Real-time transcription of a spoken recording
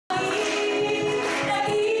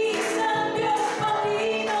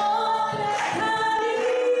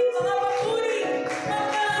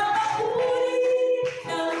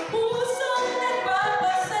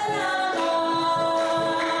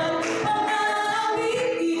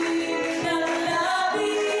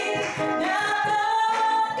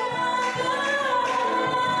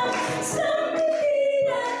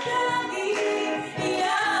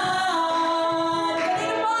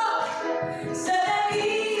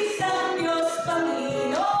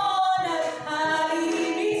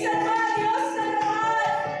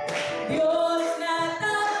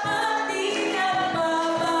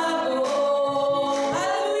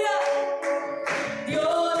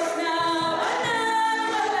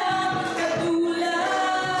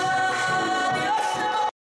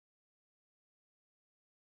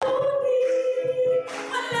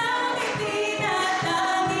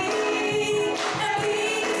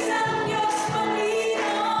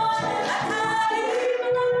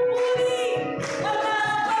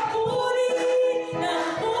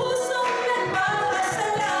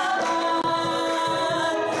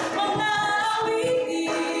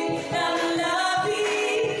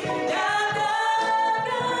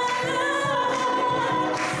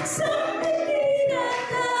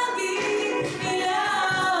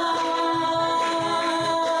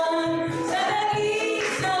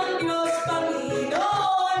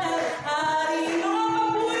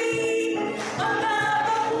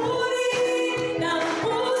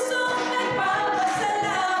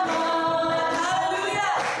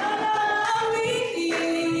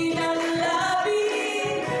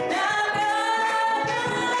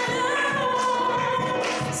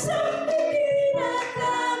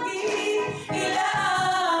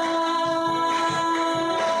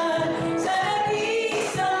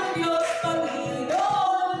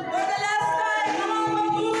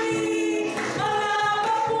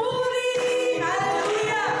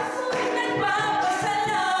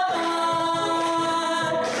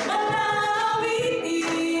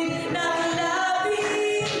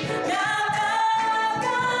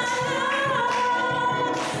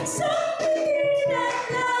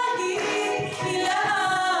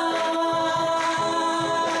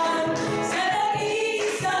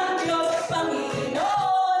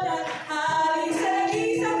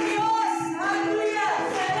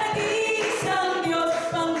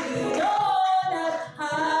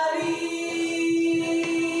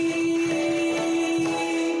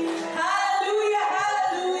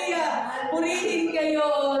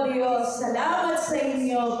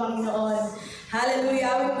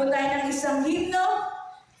isang himno,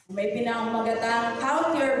 may pinamagatang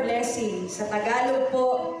Count Your Blessing. Sa Tagalog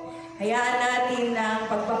po, hayaan natin na ang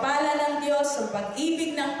pagpapala ng Diyos, ang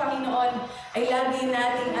pag-ibig ng Panginoon ay lagi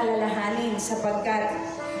nating alalahanin sapagkat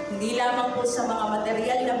hindi lamang po sa mga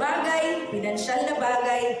material na bagay, pinansyal na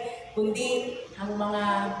bagay, kundi ang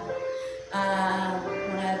mga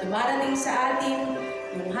dumarating sa atin,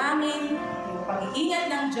 yung hangin, yung pag-iingat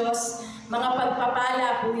ng Diyos, mga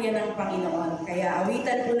pagpapala po yan ng Panginoon. Kaya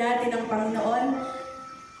awitan po natin ang Panginoon,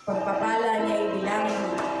 pagpapala niya ibilangin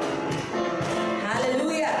mo.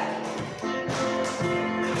 Hallelujah!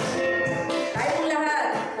 Tayong lahat,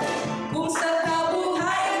 kung sa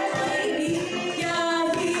kabuhayan mo'y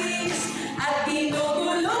biyahis at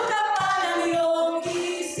ginugulo ka pa ng iyong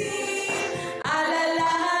isip,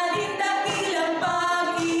 alalahanin dakilang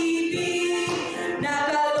pag-ibig na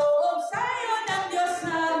kaloob sa'yo ng Diyos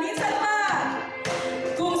na minsan pa.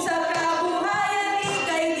 Kung sa kabuhayan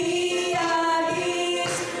ika'y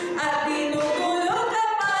biyahis at ginugulo ka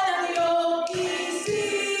pa ng iyong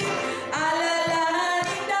isip,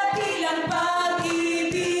 alalahanin dakilang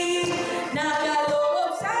pag-ibig na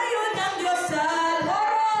kaloob sa'yo ng Diyos sa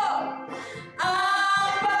loro.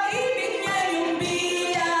 Ang pag-ibig niya yung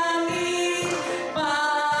bilangin,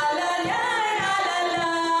 pala niya ay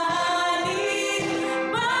alalahanin,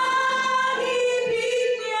 pag-ibig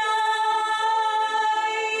niya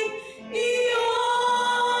ay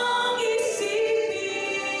iyong isipin.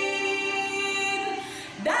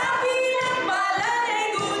 Dakilang pala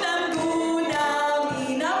ay gunang-gunang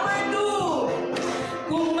inapardo.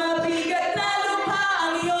 Kung mabigat na lubha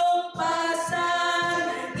ang iyong pasan,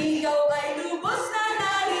 ikaw ay lubos na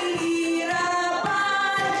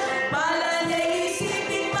nahihirapan. Pala niya'y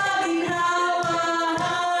isipin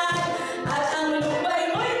maginhawahan, at ang lupay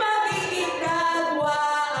mo'y magiging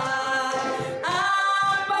katwaan.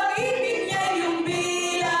 Ang pag-ibig niya'y yung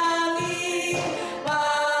bilangin,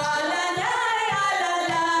 pala niya ay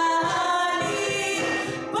alalahanin,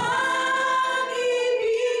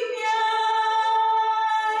 pag-ibig niya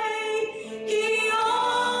ay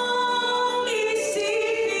iyong isipin.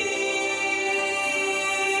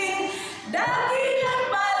 Dakilang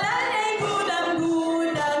pala niya'y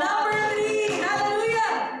gunang-gunang. Number 3,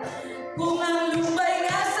 hallelujah! Kung ang lumbay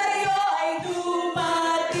nga sa'yo ay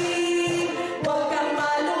dumating, huwag kang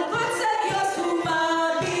malungkot, sa Diyos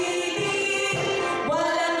sumabiling.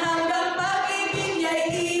 Walang hanggang pag-ibig niya'y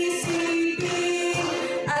isipin,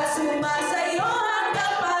 at sumasayo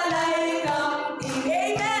hanggang pala'y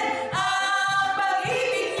kamting. Amen! Ang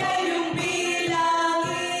pag-ibig niya'y yung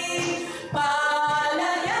bilangin, pala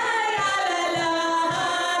niya ay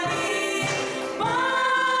alalahanin,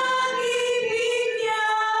 pag-ibig niya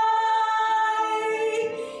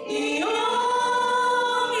ay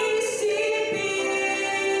iyong isipin.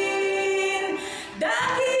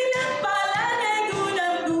 Dakilang pala niya'y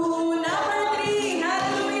gunang-gunang. Number 3,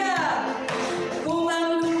 hallelujah! Kung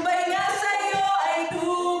ang lumbay nga sa'yo ay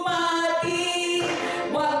dumating,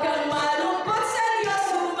 huwag kang malungkot, sa Diyos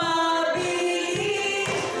sumabiling.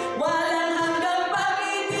 Walang hanggang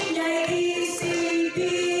pag-ibig niya'y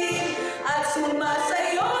isipin, at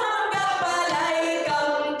sumasayo hanggang pala'y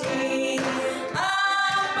kamting.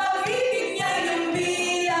 Ang pag-ibig niya'y yung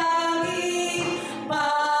bilangin,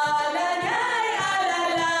 pala niya ay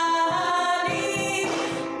alalahanin,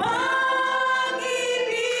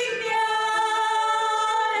 pag-ibig niya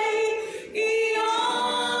ay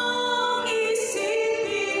iyong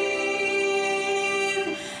isipin.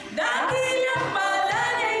 Dakilang pala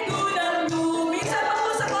niya'y gunang-gunang. Minsan pa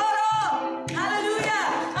po sa koro, hallelujah!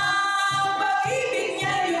 Ang pag-ibig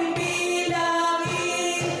niya yung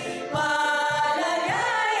bilangin, pala niya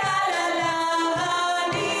ay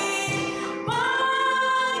alalahanin,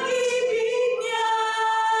 pag-ibig niya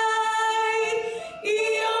ay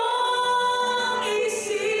iyong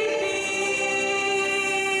isipin.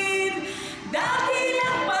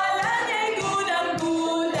 Dakilang pala niya'y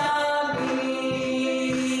gunang-gunang.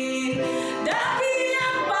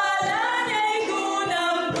 Dakilang pala niya'y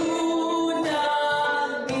gunang-gunang.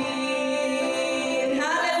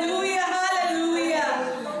 Hallelujah, hallelujah.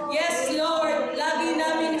 Yes, Lord, lagi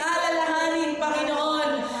namin alalahanin,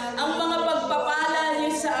 Panginoon, ang mga pagpapala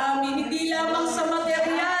niyo sa amin, hindi lamang sa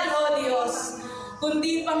material, O Diyos,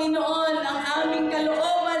 kundi, Panginoon, ang aming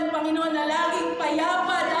kalooban, Panginoon, na laging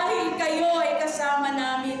payapa dahil kayo ay kasama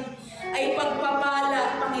namin, ay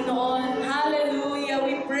pagpapala, Panginoon. Hallelujah,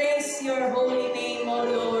 we praise your holy name, O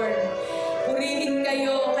Lord. Purihin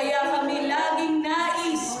kayo, kaya kami laging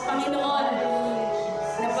nais, Panginoon,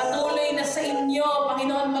 na patuloy na sa inyo,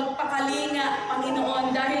 Panginoon, magpakalinga,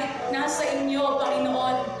 Panginoon, dahil nasa inyo,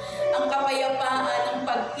 Panginoon, ang kapayapaan, ang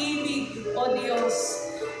pag-ibig, O Diyos.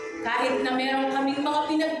 Kahit na meron kaming mga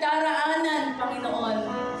pinagdaraanan, Panginoon,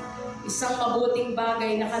 isang mabuting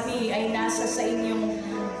bagay na kami ay nasa sa inyong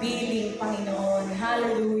piling, Panginoon.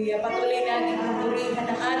 Hallelujah. Patuloy natin pupurihan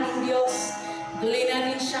ng ating Diyos. Patuloy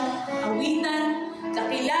natin siyang awitan,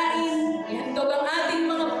 dakilain, ihandog ang ating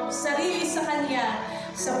mga sarili sa Kanya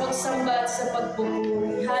sa pagsamba at sa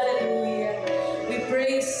pagpupuri. Hallelujah. We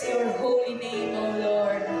praise your holy name, O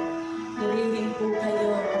Lord. Purihin po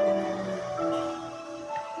kayo,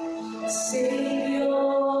 Savior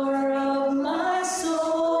of my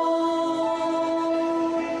soul.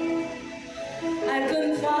 I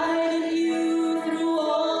confide in you through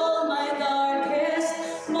all my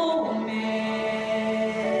darkest moments.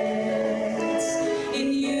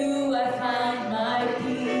 In you I find my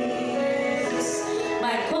peace,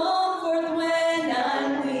 my comfort when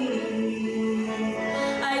I'm weak.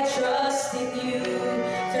 I trust in you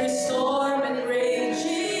through storm and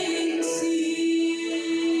raging seas.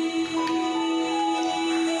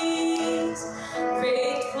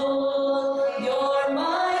 Faithful, you're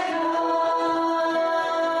my God.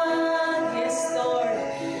 Yes, Lord.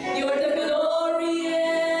 You're the glory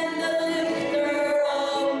and the lifter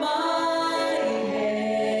of my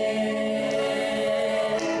head.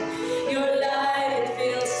 Your light, it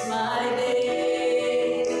fills my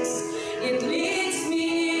days. It leads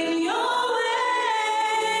me in your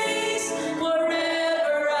ways.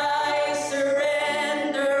 Forever I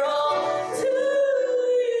surrender all to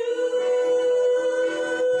you.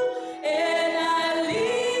 And I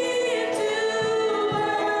live to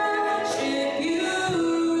worship you.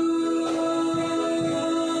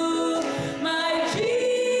 My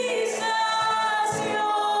Jesus,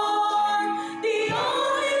 you're the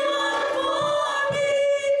only one for me.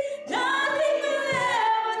 Nothing will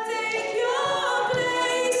ever take your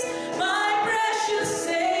place, my precious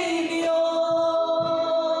Savior.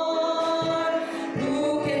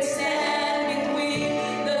 Who can stand between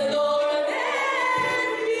the Lord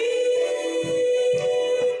and me?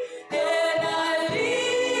 And I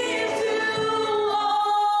live to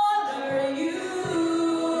honor you.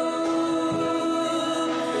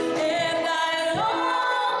 And I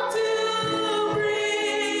long to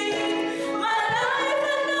bring my life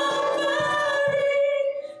an offering.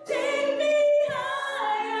 Take me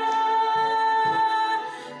higher,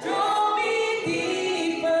 draw me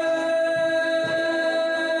deeper.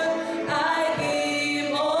 I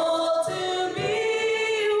give all to be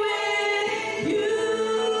with you.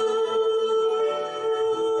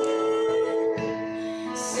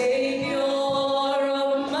 Savior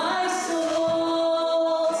of my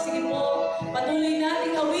soul. Sige po, patuloy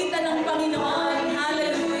nating awitan ang Panginoon.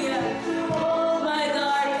 Hallelujah. All my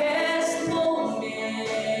darkest moments,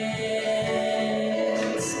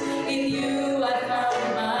 in you I found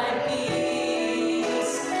my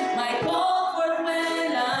peace, my comfort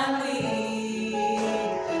when I'm weak.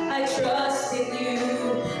 I trust in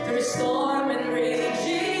you through storm and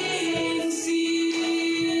raging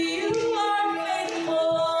sea. You are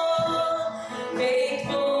faithful,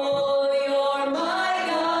 faithful, you're my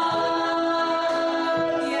God.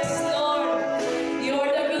 Yes, Lord.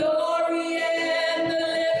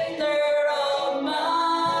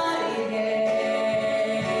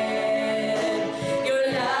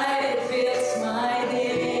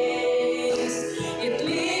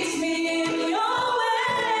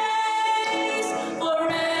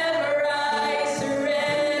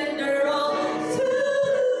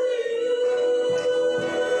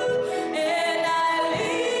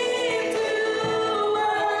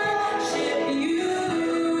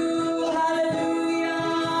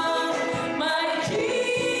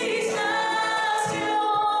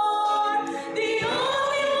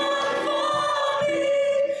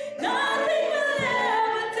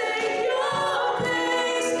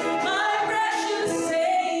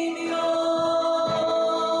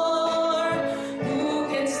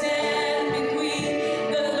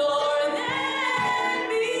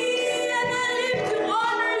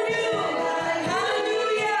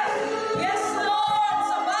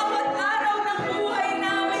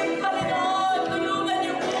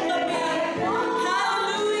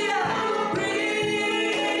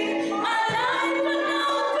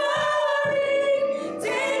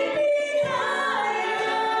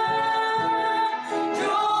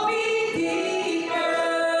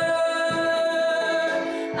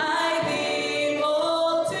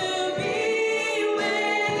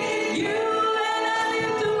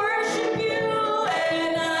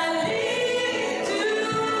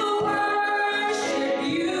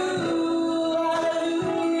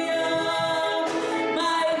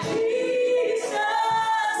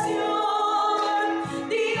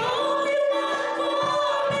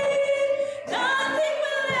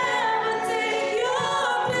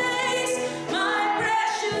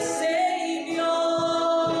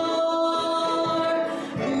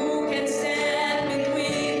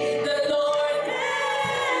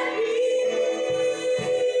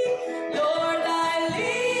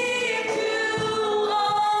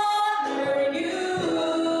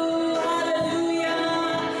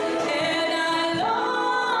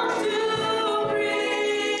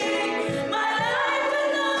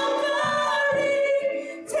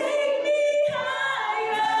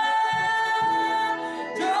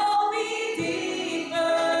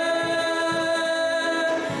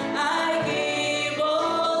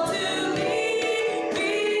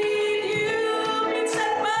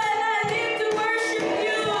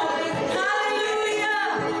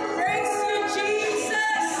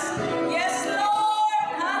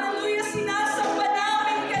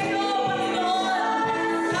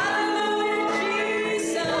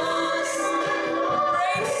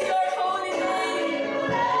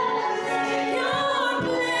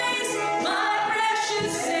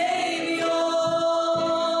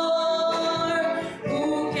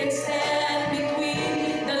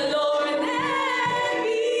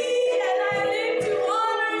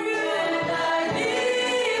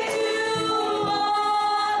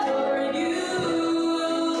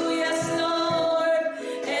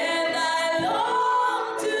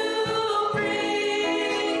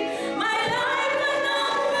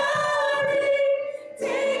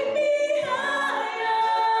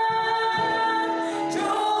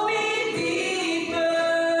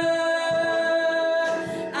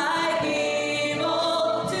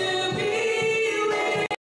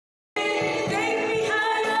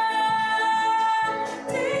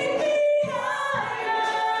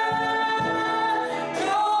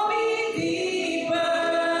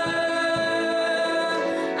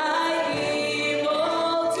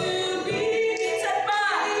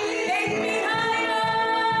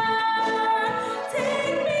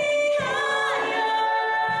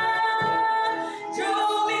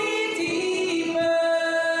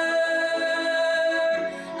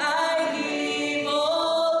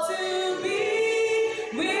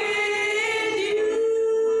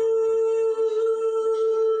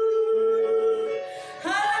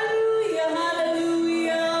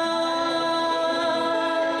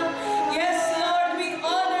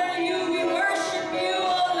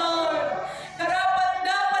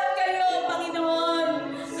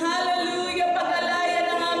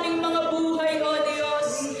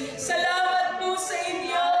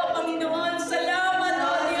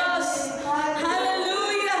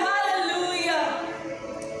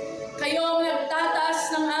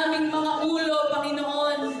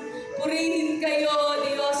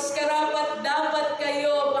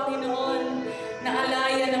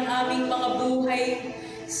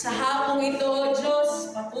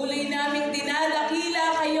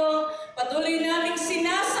 Patuloy naming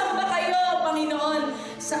sinasamba kayo, Panginoon,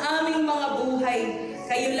 sa aming mga buhay.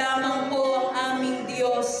 Kayo lamang po ang aming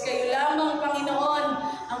Diyos. Kayo lamang, Panginoon,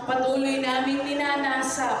 ang patuloy naming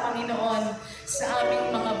ninanasa, Panginoon, sa aming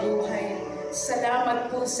mga buhay. Salamat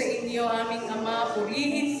po sa inyo, aming Ama.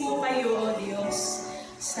 Purihin po kayo, O Diyos.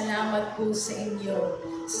 Salamat po sa inyo.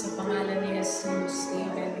 Sa pangalan ni Jesus.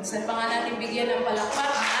 Amen. Sa pangalan natin bigyan ng palakpak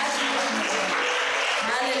ang ating Panginoon.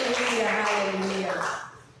 Hallelujah, hallelujah.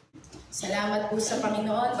 Salamat po sa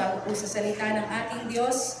Panginoon. Bago po sa salita ng ating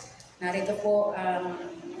Diyos, narito po ang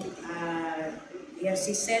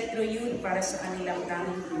DFC Centro Youth para sa kanilang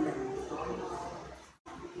tanging hula.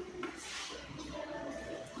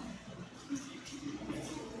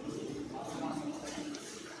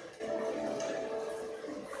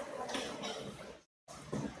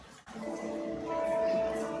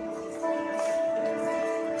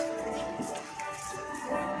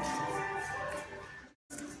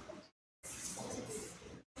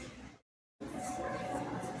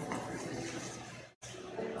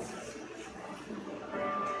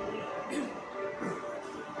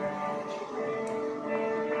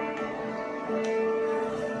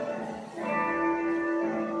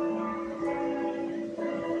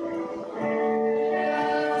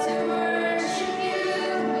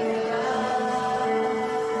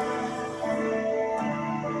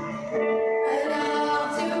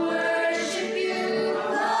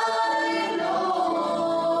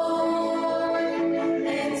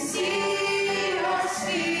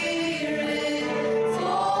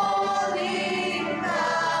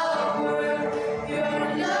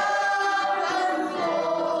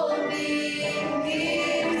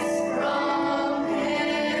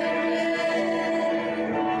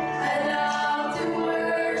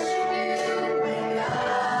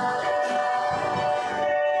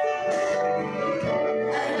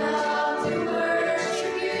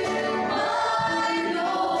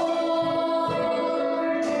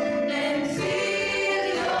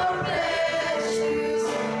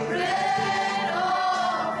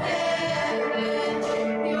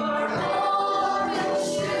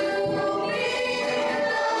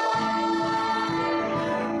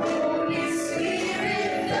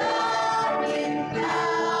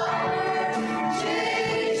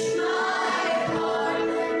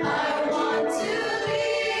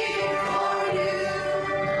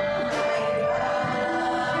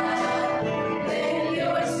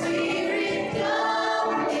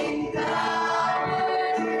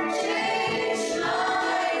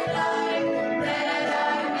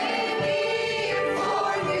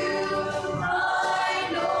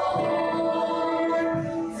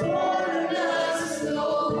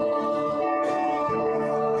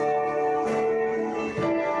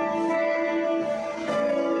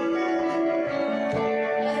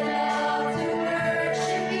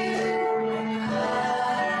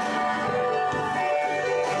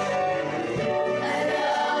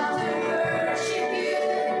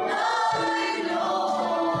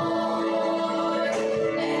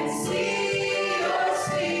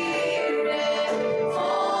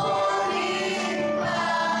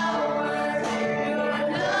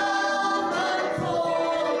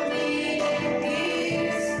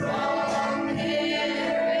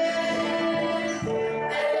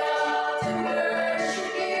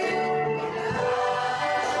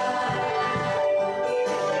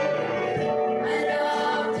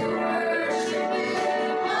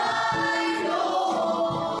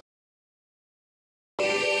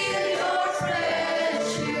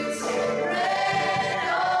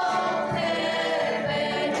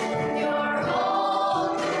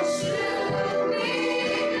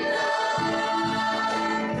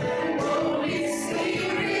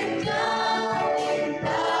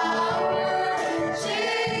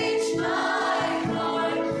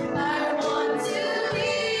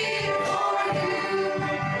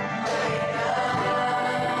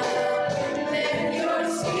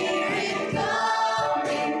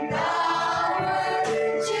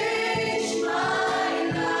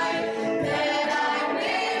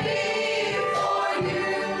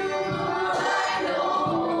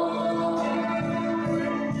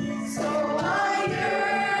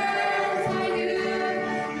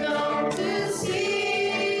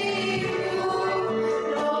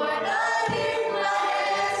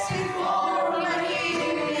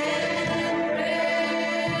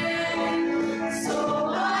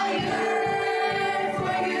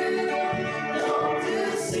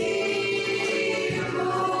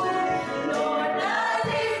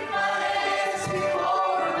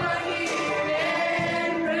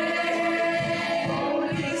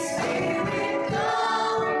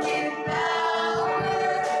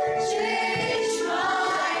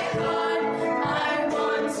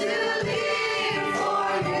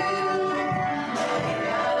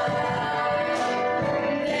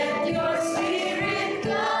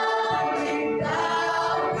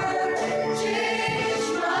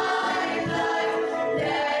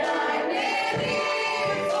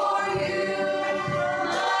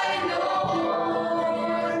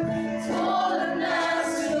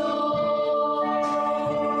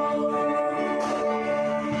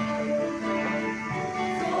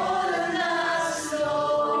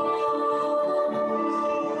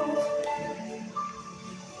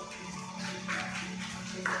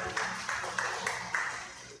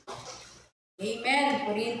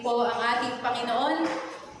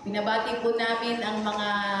 Binabati po namin ang mga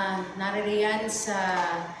naririyan sa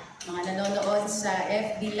mga nanonood sa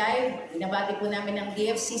FB Live. Binabati po namin ang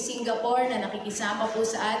DFC Singapore na nakikisama po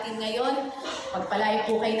sa atin ngayon. Pagpalain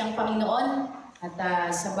po kayo ng Panginoon at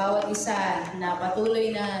sa bawat isa na patuloy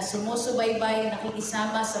na sumusubaybay,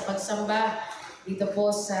 nakikisama sa pagsamba dito po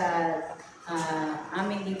sa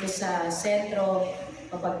amin dito sa Centro.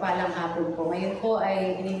 Mapagpalang hapon po. Ngayon po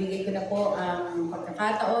ay binibigay ko na po ang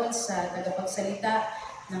pagkakataon sa tagapagsalita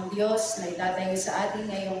ng Diyos na itatayo sa atin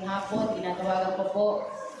ngayong hapon. Tinatawagan ko po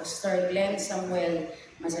Pastor Glenn Samuel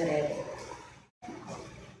Mazarete.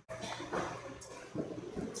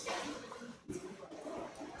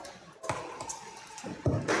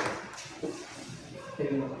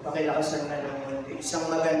 Pakilakasan na ng isang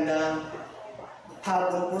magandang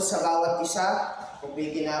hapon po sa bawat isa. Kung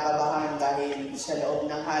may kinakabahan dahil sa loob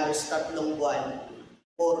ng halos 3 buwan,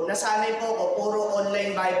 nasanay po ako, puro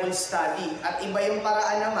online Bible study. At iba yung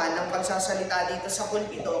paraan naman ng pagsasalita dito sa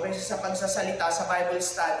pulpito kaysa sa pagsasalita sa Bible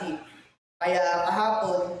study. Kaya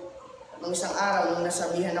kahapon, nung isang araw, nung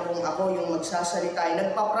nasabihan akong ako yung magsasalita,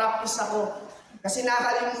 nagpa-practice ako. Kasi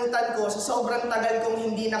nakalimutan ko, sa sobrang tagal kong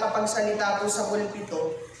hindi nakapagsalita po sa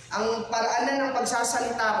pulpito, ang paraan na ng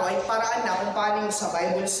pagsasalita ko ay paraan na kung paano sa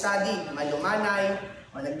Bible study, malumanay,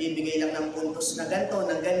 o nagbibigay lang ng puntos na ganito,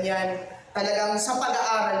 na ganyan. Talagang sa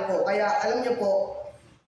pag-aaral po. Kaya alam niyo po,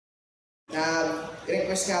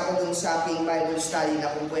 nag-request nga ako dun sa aking Bible study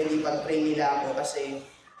na kung pwede pag-pray nila ako kasi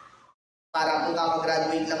para kung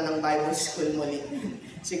kakagraduate lang ng Bible school muli.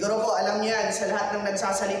 Siguro po alam niyo yan sa lahat ng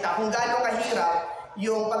nagsasalita kung gaano kahirap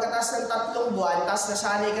yung pagkatapos ng 3 buwan, tapos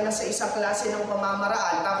nasanay ka na sa isang klase ng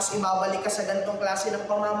pamamaraan, tapos ibabalik ka sa ganitong klase ng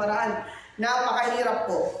pamamaraan. Napakahirap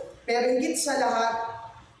po. Pero higit sa lahat,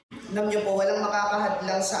 alam niyo po, walang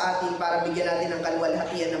makakahadlang sa atin para bigyan natin ng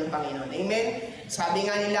kaluwalhatian ng Panginoon. Amen? Sabi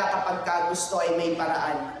nga nila, kapag gusto ay may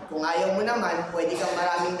paraan. Kung ayaw mo naman, pwede kang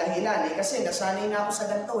maraming dahilan. Kasi nasanay na ako sa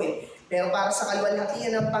ganito Pero para sa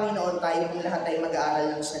kaluwalhatian ng Panginoon, tayo po lahat ay mag-aaral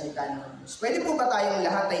ng salita ng Diyos. Pwede po ba tayong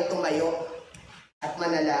lahat ay tumayo at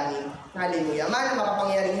manalangin? Hallelujah. Mana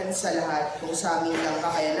makapangyarihan sa lahat, kung sa amin lang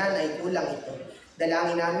kakayanan ay kulang ito.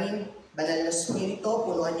 Dalangin namin, Banal na Espiritu,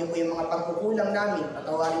 punuan niyo po yung mga pagkukulang namin.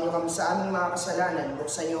 Patawarin niyo kami sa aming mga kasalanan.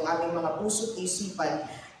 Buksan niyo ang aming mga puso't isipan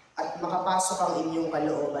at makapasok ang inyong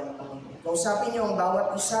kalooban, Panginoon. Kausapin niyo ang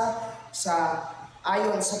bawat isa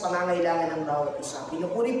ayon sa pangangailangan ng bawat isa.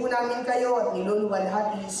 Pinupuri po namin kayo at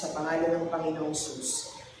niluluwalhati sa pangalan ng Panginoong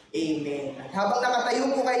Jesus. Amen. At habang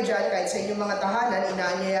nakatayo po kayo dyan, kahit sa inyong mga tahanan,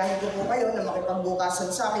 inaanyayahan ko po kayo na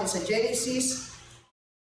makipagbukasan sa akin sa Genesis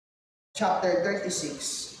chapter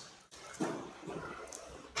 36.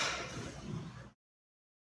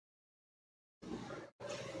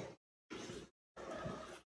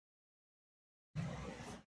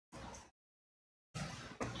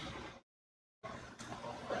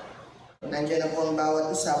 Nandiyan na po ang bawat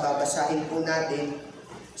isa, babasahin po natin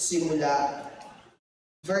simula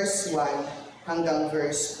verse 1 hanggang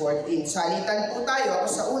verse 14. Salitan po tayo, ako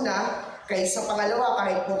sa una, kayo sa pangalawa,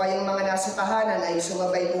 kahit po kayong mga nasa tahanan ay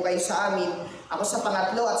sumabay po kayo sa amin. Ako sa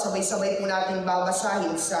pangatlo at sabay-sabay po natin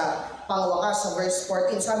babasahin sa pangwakas sa verse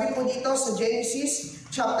 14. Sabi po dito sa Genesis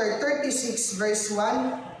chapter 36 verse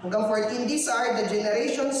 1 hanggang 14, these are the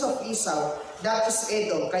generations of Esau, that is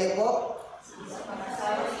Edom. Kayo po?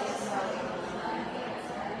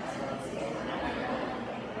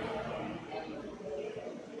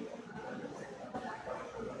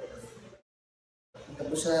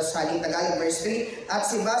 Tapos sa saling Tagalog, verse 3, at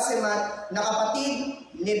si Basemat na kapatid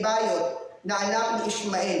ni Bayot na anak ni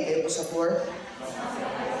Ishmael. Kayo po sa 4.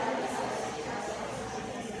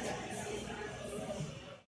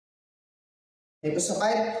 Kayo po sa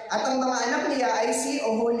 5. At ang mga anak niya ay si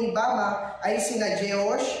Oholibama, ay sina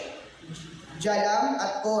Jehosh, Jalam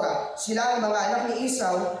at Korah. Sila ang mga anak ni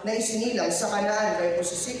Esau na isinilang sa Kanaan. Kayo po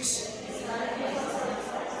sa 6.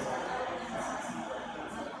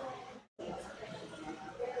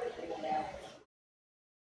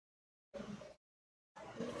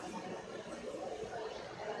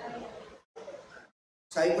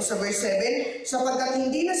 Sabi po sa verse 7, sapagkat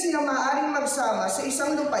hindi na sila maaaring magsama sa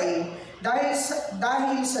isang lupain dahil sa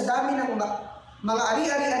dami ng mga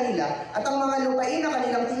ari-arian nila at ang mga lupain na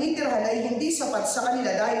kanilang tinitirhan ay hindi sapat sa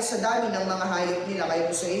kanila dahil sa dami ng mga hayop nila. Kayo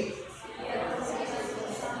po sa 8.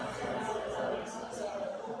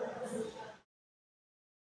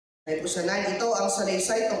 Kayo po sa 9, ito ang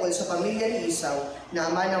salaysay tungkol sa pamilya ni Esau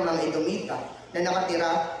na ama ng mga Edomita na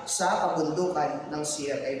nakatira sa kabundukan ng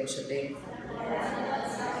Seir. Kayo po sa 10.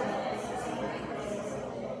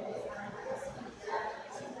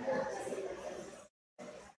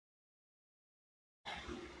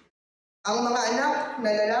 Ang mga anak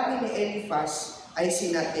na lalaki ni Eliphaz ay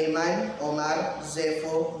sina Teman, Omar,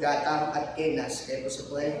 Zepho, Gatam, at Kenas. Kaya po si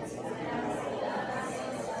Puel.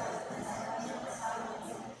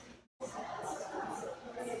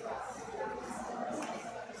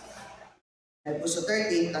 At po sa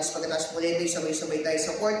 13, tapos pagkatapos po nito, sabay-sabay tayo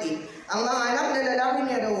sa 14. Ang mga anak na lalaki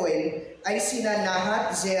ni Reuel ay sina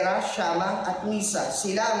Nahat, Zerah, Shama, at Misa.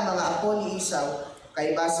 Sila ang mga apo ni Esau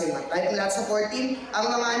kay Basemat. Tayo lahat sa 14. Ang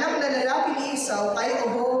mga anak na lalaki ni Esau kay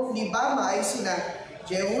Oholibama ay sina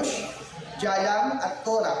Jeush, Jalam, at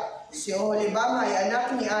Torah. Si Oholibama ay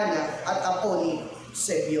anak ni Ana at apo ni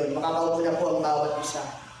Sebion. Makakaupo na po ang bawat isa.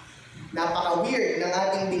 Napaka-weird ng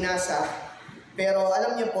ating binasa. Pero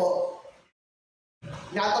alam niyo po,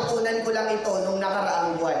 natutunan ko lang ito nung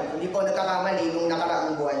nakaraang buwan. Hindi po nagkakamali nung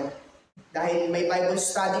nakaraang buwan. Dahil may Bible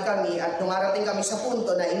study kami at dumarating kami sa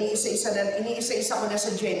punto na iniisa-isa ko na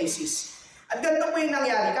sa Genesis. At ganito po yung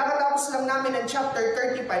nangyari. Kakatapos lang namin ng chapter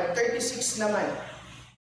 35, 36 naman.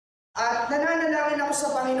 At nananalangin ako sa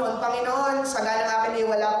Panginoon. Panginoon, sa galang akin ay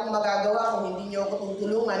wala akong magagawa kung hindi niyo ako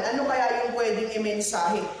tutulungan. Ano kaya yung pwedeng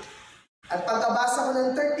imensahe? At pagkabasa ko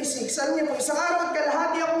ng 36, alam niyo po, isang araw at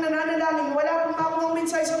kalahati akong nananalangin, wala akong makuha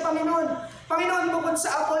mensahe sa Panginoon. Panginoon, bukod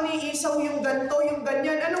sa apo ni Esau, yung ganto, yung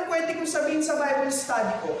ganyan, anong pwede kong sabihin sa Bible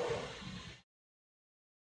study ko?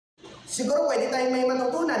 Siguro pwede tayong may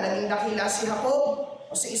matutunan. Naging dakila si Jacob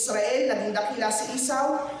o si Israel, naging dakila si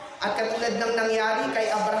Esau, at katulad ng nangyari kay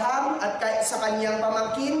Abraham at sa kanyang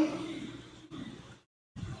pamangkin,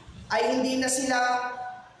 ay hindi na sila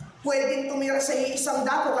pwedeng tumira sa isang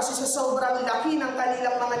dako kasi sa sobrang laki ng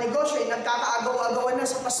kanilang mga negosyo ay nagkakaagaw-agawan na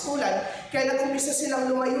sa paskulan, kaya nag-umpisa silang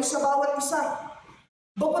lumayo sa bawat isa.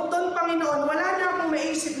 Bukod doon, Panginoon, wala na akong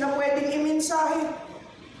maisip na pwedeng imensahe.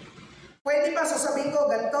 Pwede pa sasabihin ko,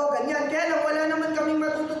 ganito, ganyan, kaya lang wala naman kaming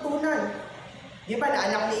matututunan. Di ba,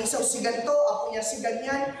 na anak ni Esau si ganito, ako niya si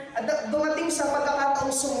ganyan, at dumating sa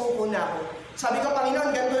pagkakataong sumuko na ako. Sabi ko,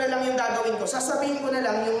 Panginoon, ganito na lang yung gagawin ko. Sasabihin ko na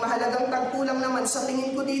lang, yung mahalagang tagpulang naman sa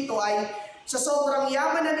tingin ko dito ay sa sobrang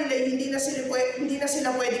yaman na nila, hindi na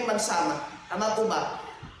sila pwedeng magsama. Tama po ba?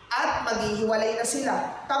 At maghihiwalay na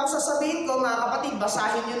sila. Tapos sasabihin ko, mga kapatid,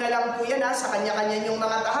 basahin nyo na lang po yan sa kanya-kanya yung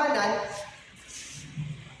mga tahanan.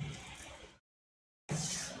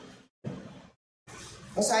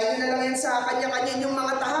 Basahin nyo na lang yan sa kanya-kanya yung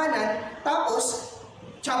mga tahanan. Tapos,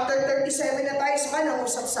 chapter 37 na tayo, saka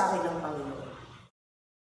nangusap sa akin ng Panginoon.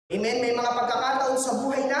 Amen? May mga pagkakataon sa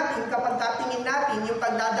buhay natin kapag tatingin natin yung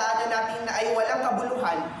pagdadaanan natin na ay walang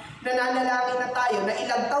kabuluhan, nananalangin na tayo, na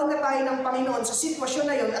ilang taon na tayo ng Panginoon sa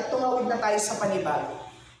sitwasyon na yun at tumawid na tayo sa panibago.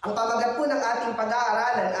 Ang pamagat po ng ating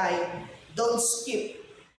pag-aaralan ay don't skip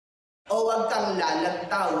o huwag kang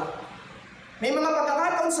lalagtaw. May mga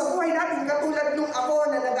pagkakataon sa buhay natin katulad nung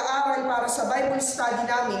ako na nag-aaral para sa Bible study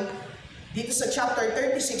namin dito sa chapter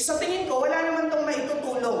 36. Sa tingin ko, wala naman itong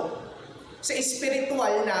maitutulong sa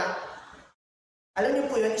spiritual na, alam niyo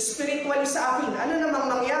po yun, spiritual sa akin. Ano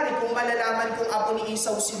namang mangyari kung malalaman kung apo ni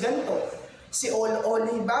Esau si ganto, si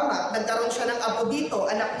Oholibama, nagkaroon siya ng apo dito,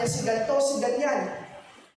 anak niya si ganto, si ganyan.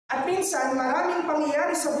 At minsan, maraming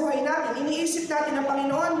pangyayari sa buhay natin, iniisip natin na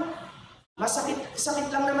Panginoon, sakit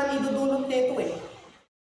lang naman idudulot nito eh.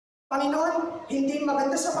 Panginoon, hindi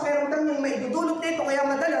maganda sa pakiramdam yung maidudulot nito, kaya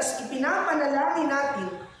madalas ipinapanalangin natin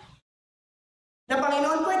na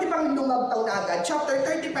Panginoon, pwede pang lumagtaw na agad. Chapter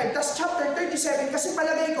 35, tas chapter 37, kasi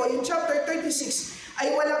palagay ko, yung chapter 36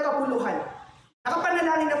 ay walang kabuluhan.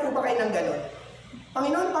 Nakapanalangin na po ba kayo ng gano'n?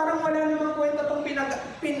 Panginoon, parang wala namang kwenta itong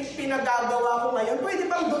pinagagawa ko ngayon. Pwede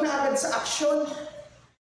pang doon na agad sa aksyon.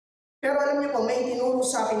 Pero alam niyo po, may tinuro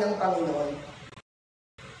sa akin ng Panginoon.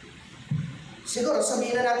 Siguro,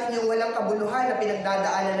 sabihin na natin yung walang kabuluhan na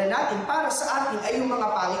pinagdadaanan na natin para sa atin ay yung mga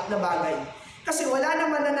pangit na bagay. Kasi wala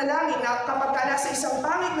naman nanalangin na kapag ka nasa isang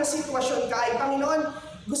pangit na sitwasyon ka ay, Panginoon,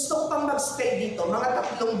 gusto ko pang mag-stay dito. Mga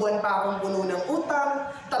 3 buwan pa akong puno ng utang,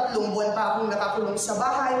 3 buwan pa akong nakakulong sa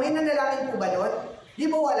bahay. May nanalangin po ba nun? Di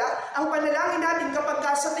ba wala? Ang panalangin natin kapag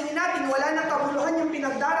ka sa tingin natin wala nang kabuluhan yung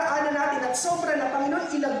pinagdaraanan natin at sobra na,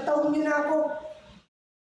 Panginoon, ilang taon niyo na ako.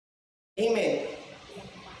 Amen.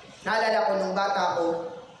 Naalala ko nung bata ko,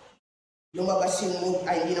 lumabas yung movie,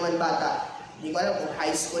 ay hindi naman bata. Hindi ko alam kung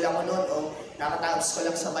high school ako noon o nakatapos ko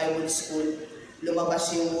lang sa Bible school.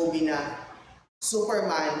 Lumabas yung movie na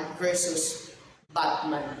Superman versus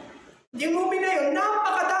Batman. Yung movie na yun,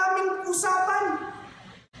 napakadaming usapan.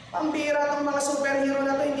 Pambira ng mga superhero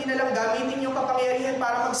na to, hindi na lang gamitin yung kapangyarihan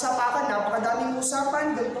para magsapakan. Napakadaming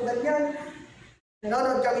usapan, ganito ganyan.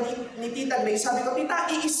 Nanonood kami ni Tita Grace. Sabi ko,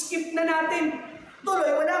 Tita, i-skip na natin.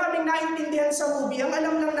 Tuloy, wala kaming naintindihan sa movie. Ang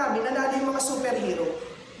alam lang namin, nanalo yung mga superhero.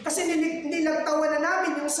 Kasi nilagtawan na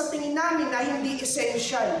namin yung sa tingin namin na hindi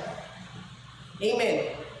essential.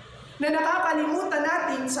 Amen. Na nakakalimutan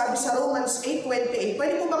natin, sabi sa Romans 8:28,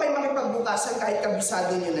 pwede po ba kayo makipagbukasan kahit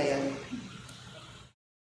kabisado nyo na yan?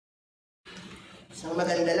 Isang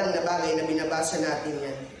maganda lang na bagay na binabasa natin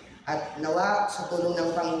yan. At nawa, sa tulong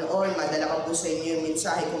ng Panginoon, madala ko po sa inyo yung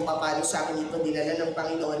mensahe kung paano sa akin ito dinala ng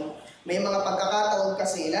Panginoon. May mga pagkakataon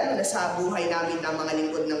kasi, lalo na sa buhay namin ng mga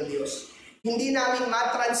lingkod ng Diyos, hindi namin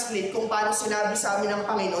ma-translate kung paano sinabi sa amin ng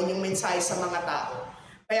Panginoon yung mensahe sa mga tao.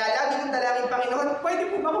 Kaya lagi kong dalangin, Panginoon, pwede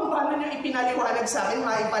po ba kung paano niyo ipinaliwanag sa akin,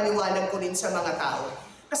 maipaliwanag ko rin sa mga tao.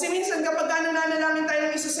 Kasi minsan kapag nananalangin tayo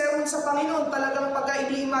ng isa-sermon sa Panginoon, talagang pagka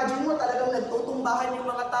ini-imagine mo, talagang nagtutumbahan yung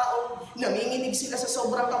mga tao, nanginginig sila sa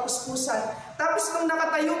sobrang kapuspusan. Tapos nung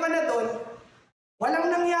nakatayo ka na doon, walang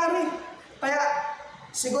nangyari. Kaya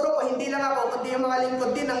siguro po, hindi lang ako, kundi yung mga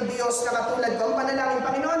lingkod din ng Diyos na katulad ko, ang panalangin,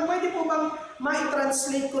 Panginoon, pwede po bang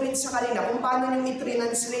ma-translate ko rin sa kanila kung paano yung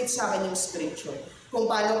i-translate sa akin yung scripture. Kung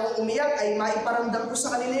paano kong umiyak ay maiparamdam ko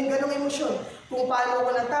sa kanila yung ganong emosyon. Kung paano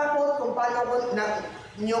ko natakot, kung paano ko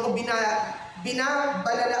niyo ko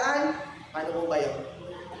binabalalaan, paano po ba yun?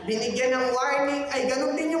 Binigyan ng warning, ay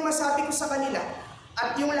ganun din yung masabi ko sa kanila.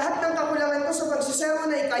 At yung lahat ng kakulangan ko sa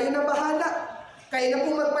pagsisermon ay kayo na bahala. Kayo na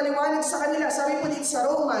po magpaliwanag sa kanila. Sabi po dito sa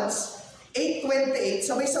Romans 8:28,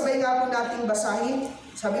 sabay-sabay nga po natin basahin.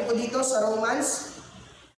 Sabi po dito sa Romans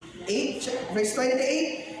 8, verse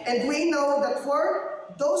 28, and we know that for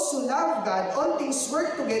those who love God, all things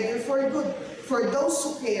work together for good, for those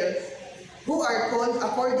who care, who are called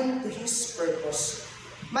according to His purpose.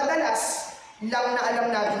 Madalas lang na alam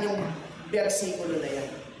natin yung versikulo na yan.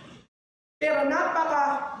 Pero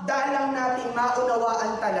napakadalang natin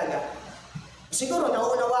maunawaan talaga. Siguro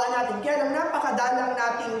nauunawaan natin, kaya lang napakadalang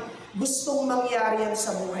natin gustong mangyari yan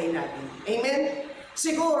sa buhay natin. Amen?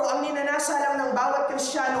 Siguro ang ninanasa lang ng bawat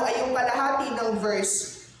Kristiyano ay yung kalahati ng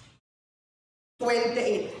verse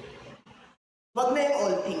 28. Wag na yung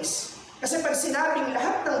all things. Kasi pag sinabing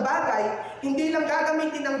lahat ng bagay, hindi lang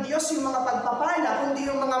gagamitin ng Diyos yung mga pagpapala, kundi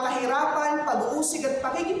yung mga kahirapan, pag-uusig at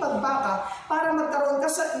pakikipagbaka para magkaroon ka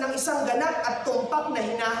ng isang ganap at tumpak na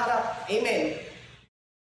hinaharap. Amen.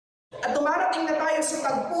 At dumarating na tayo sa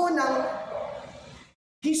tagpo ng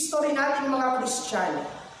history nating mga Kristiyano.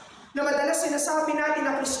 Na madalas sinasabi natin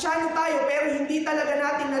na Kristiyano tayo pero hindi talaga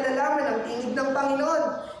natin nalalaman ang tingin ng Panginoon.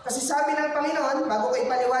 Kasi sabi ng Panginoon, bago ko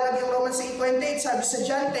ipaliwanag yung Romans 8:28, sabi sa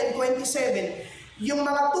John 10:27, yung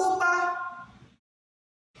mga tupa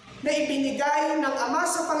na ibinigay ng Ama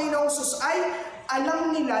sa Panginoong Sus ay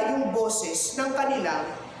alam nila yung boses ng kanilang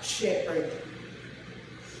shepherd.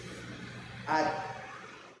 At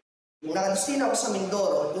nung nakadestino ako sa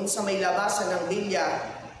Mindoro, dun sa may labasan ng Villa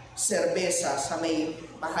Cerveza, sa may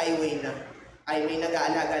highway na, ay may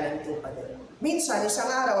nag-aalaga ng tupa doon. Minsan, isang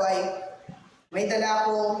araw ay may dala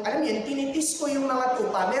akong, alam yan, tinitis ko yung mga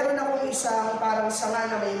tupa. Meron akong isang parang sanga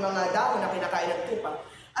na may mga dahon na kinakain ng tupa.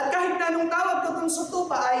 At kahit na nung tawag ko dun sa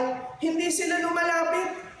tupa ay hindi sila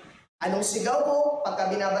lumalapit. Anong sigaw ko,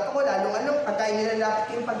 pagka binabato ko, lalong pagkain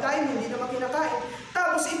nilalapit yung pagkain, hindi naman kinakain.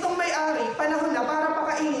 Tapos itong may-ari, panahon na para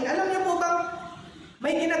pakainin. Alam niyo po bang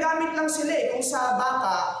may ginagamit lang sila kung sa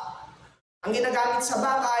baka, ang ginagamit sa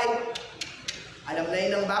baka ay, alam na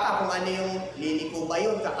yun ng baka kung ano yung liliko ba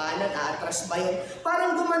yun, kakanan, aatras ba yun.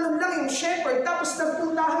 Parang gumanon lang yung shepherd, tapos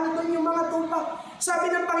nagpuntahan na doon yung mga tupa. Sabi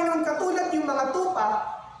ng Panginoon, katulad yung mga tupa,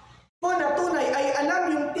 ko na tunay ay alam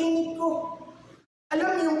yung tingin ko.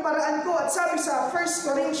 Alam niyo yung paraan ko. At sabi sa 1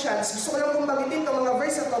 Corinthians, gusto ko lang kong bagitin itong mga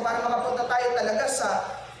verse na ito para makapunta tayo talaga sa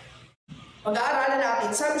pag-aaralan natin.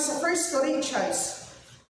 Sabi sa 1 Corinthians,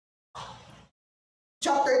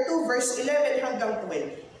 chapter 2, verse 11 hanggang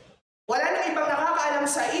 12. Wala nang ibang nakakaalam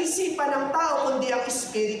sa isipan ng tao kundi ang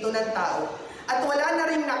espiritu ng tao. At wala na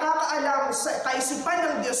rin nakakaalam sa kaisipan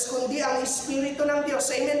ng Diyos kundi ang espiritu ng Diyos.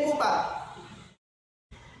 Amen po ba?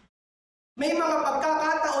 May mga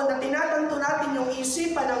pagkakataon na tinatanto natin yung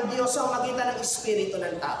isipan ng Diyos ang magitan ng espiritu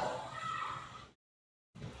ng tao.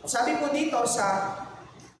 Sabi po dito sa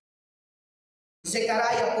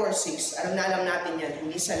Zechariah 4:6, alam natin yan,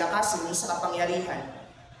 hindi sa lakas, hindi sa kapangyarihan,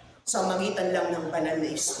 sa magitan lang ng banal na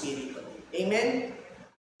espiritu. Amen?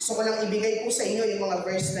 Gusto ko lang ibigay po sa inyo yung mga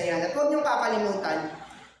verse na yan. At huwag niyong kakalimutan,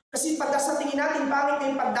 kasi pagka sa tingin natin, pangit na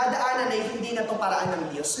yung pagdadaanan ay hindi na ito paraan ng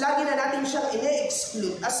Diyos. Lagi na natin siyang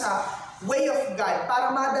ine-exclude as a way of God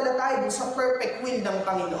para madala tayo sa perfect will ng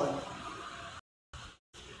Panginoon.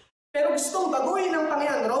 Pero gustong baguhin ng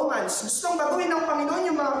Panginoon, Romans, gustong baguhin ng Panginoon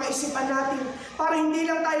yung mga kaisipan natin para hindi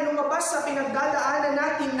lang tayo lumabas sa pinagdadaanan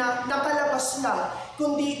natin na nakalabas lang,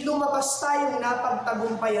 kundi lumabas tayong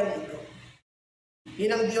napagtagumpayan ito.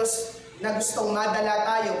 Yun ang Diyos na gustong madala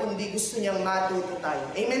tayo, kundi gusto niyang matuto tayo.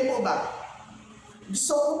 Amen po ba?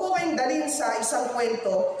 Gusto ko po kayong dalhin sa isang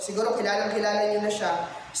kwento, siguro kilalang-kilala niyo na siya,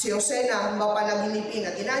 si Jose na mapanaginipin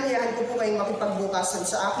at inanyayahan ko po kayong makipagbukasan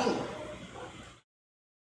sa akin.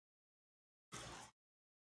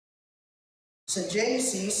 Sa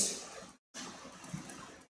Genesis,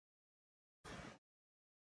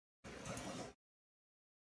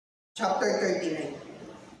 chapter 39.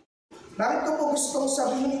 Bakit ko po gustong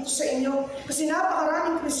sabihin ito sa inyo? Kasi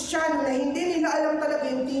napakaraming Kristiyano na hindi nila alam talaga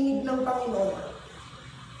yung tinig ng Panginoon.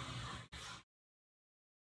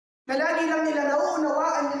 Na lagi lang nila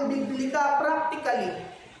nauunawaan yung Biblika practically.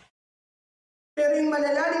 Pero yung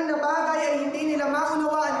malalalim na bagay ay hindi nila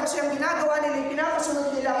maunawaan kasi ang ginagawa nila, yung pinapasunod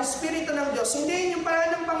nila ang Espiritu ng Diyos. Hindi yun yung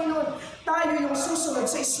paraan ng Panginoon. Tayo yung susunod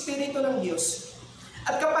sa Espiritu ng Diyos.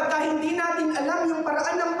 At kapag hindi natin alam yung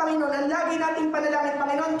paraan ng Panginoon, ang lagi nating panalangin,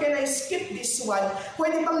 Panginoon, can I skip this one?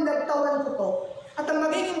 Pwede bang lagtawan ko to? At ang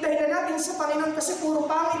magiging dahilan natin sa Panginoon, kasi puro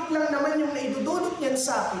pangit lang naman yung naidudulot niyan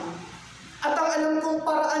sa akin. At ang alam kong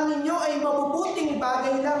paraan ninyo ay mabubuting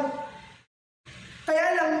bagay lang.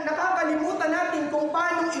 Kaya lang, nakakalimutan natin kung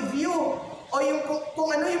paano i-view o yung, kung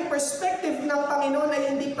ano yung perspective ng Panginoon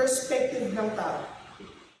ay hindi perspective ng tao.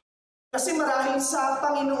 Kasi marahil sa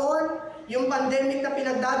Panginoon, yung pandemic na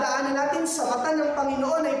pinagdadaanan natin sa mata ng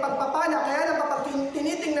Panginoon ay pagpapala. Kaya lang kapag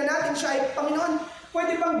tinitingnan natin siya ay, Panginoon,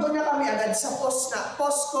 pwede bang doon na kami agad sa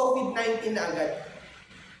post-COVID-19 na agad?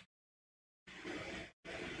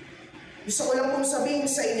 Gusto ko lang pong sabihin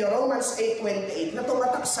sa inyo, Romans 8:28, na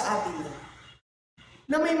tumatak sa atin.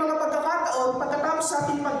 Na may mga pagkakataon, pagkatapos sa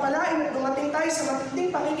ating pagpalain at dumating tayo sa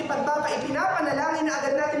matinding pakikipagbaka, ipinapanalangin na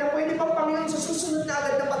agad natin na pwede pang Panginoon sa susunod na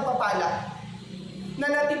agad na pagpapala. Na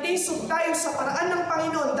natitisog tayo sa paraan ng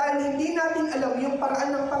Panginoon dahil hindi natin alam yung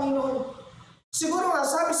paraan ng Panginoon. Siguro nga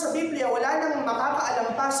sabi sa Biblia, wala nang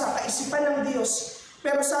makakaalam pa sa kaisipan ng Diyos.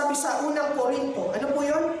 Pero sabi sa unang Korinto, ano po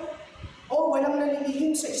yun? Walang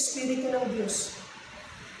nalilihim sa Espiritu ng Diyos.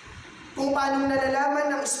 Kung paano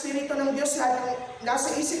nalalaman ng Espiritu ng Diyos lahat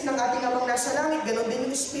nasa isip ng ating Amang nasa langit, ganon din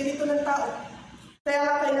yung Espiritu ng tao. Kaya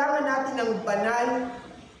nga kailangan natin ng banal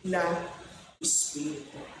na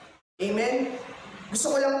Espiritu. Amen?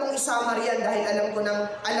 Gusto ko lang pong isama riyan dahil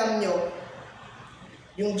alam nyo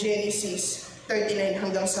yung Genesis 39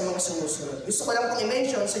 hanggang sa mga sumusunod. Gusto ko lang pong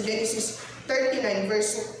i-mention sa Genesis 39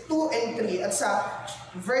 verse 2 and 3 at sa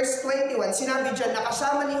verse 21, sinabi dyan na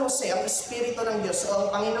kasama ni Jose ang Espiritu ng Diyos o ang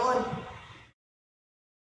Panginoon.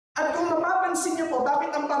 At kung mapapansin nyo po,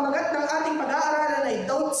 bakit ang pamagat ng ating pag-aaralan ay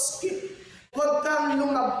don't skip, huwag kang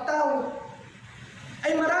lumagtaw,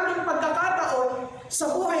 ay maraming pagkakataon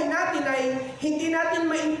sa buhay natin ay hindi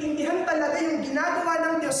natin maintindihan talaga yung ginagawa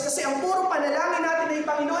ng Diyos kasi ang puro panalangin natin ay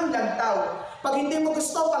Panginoon, lagtaw. Pag hindi mo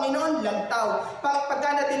gusto, Panginoon, lagtaw. Pagka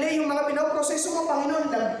na-delay yung mga pinoproseso mo,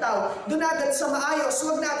 Panginoon, lagtaw. Doon agad sa maayos,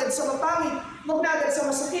 huwag na agad sa mapangit, huwag na agad sa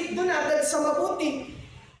masakit, doon agad sa mabuti.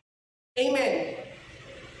 Amen.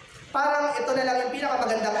 Parang ito na lang yung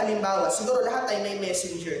pinakamagandang halimbawa. Siguro lahat ay may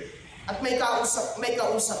messenger at may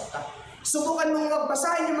kausap ka. Subukan mong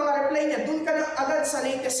magbasahin yung mga reply niya. Doon ka na agad sa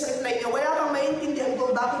latest reply niya. Wala kang maintindihan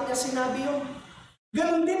kung bakit niya sinabi yun.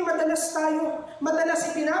 Ganun din madalas tayo.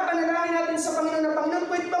 Madalas ipinapanalangin natin sa Panginoon na Panginoon,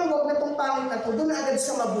 pwede bang huwag na itong pangit na ito, doon agad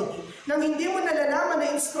sa mabuti. Nang hindi mo nalalaman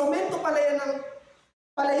na instrumento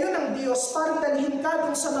palayo ng Diyos para dalhin ka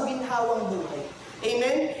dun sa maginhawang buhay.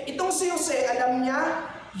 Amen? Itong si Jose, alam niya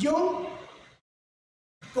yung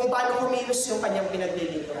kung paano kumilos yung kanyang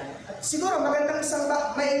pinaglilingkuran. At siguro may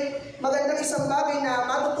magandang isang bagay na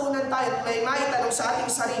matutunan tayo at may maitanong sa ating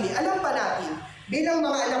sarili. Alam pa natin, bilang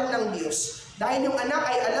mga anak ng Diyos, dahil yung anak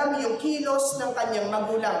ay alam yung kilos ng kanyang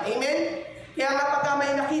magulang. Amen? Kaya nga pagka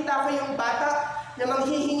may nakita ko yung bata na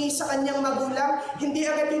manghihingi sa kanyang magulang, hindi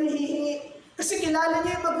agad yung hihingi. Kasi kilala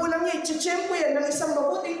niya yung magulang niya. Tsitsyempo yan ng isang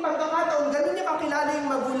mabuting pagkakataon. Ganun niya kakilala yung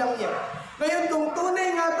magulang niya. Ngayon, kung tunay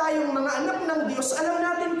nga tayong mga anak ng Diyos, alam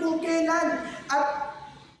natin kung kailan at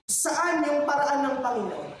saan yung paraan ng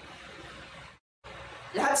Panginoon.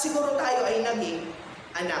 Lahat siguro tayo ay naging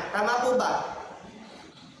anak. Tama po ba?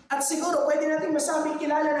 At siguro, pwede natin masabing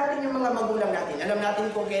kilala natin yung mga magulang natin. Alam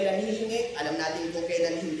natin kung kailan hihingi, alam natin kung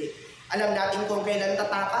kailan hindi. Alam natin kung kailan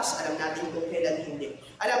tatakas, alam natin kung kailan hindi.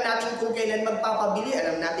 Alam natin kung kailan magpapabili,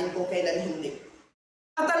 alam natin kung kailan hindi.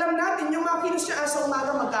 At alam natin, yung mga kilos niya sa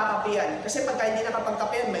umaga magkakapehan. Kasi pagka hindi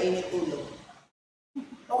nakapagkapehan, mainit ulo.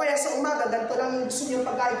 O kaya sa umaga, ganito lang yung gusto niyang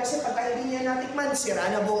pagkain. Kasi pagka hindi niya natikman, sira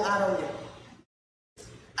na buong araw niya.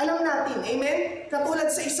 Alam natin, amen?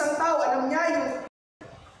 Katulad sa isang tao, alam niya yung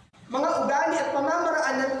mga ugali at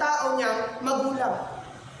pamamaraan ng tao niyang magulang.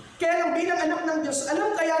 Kaya lang bilang anak ng Diyos,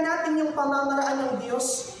 alam kaya natin yung pamamaraan ng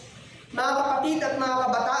Diyos? Mga kapatid at mga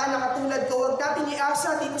kabataan na katulad ko, huwag natin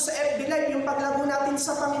iasa dito sa FB Live yung paglago natin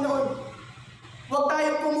sa Panginoon. Huwag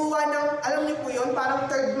tayong kumuha ng, alam niyo po yun,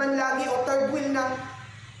 parang third man lagi o third wheel na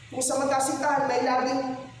kung sa magkasintahan may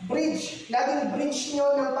laging bridge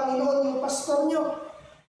nyo ng Panginoon, yung pastor nyo.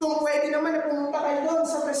 Kung pwede naman na pumunta kayo doon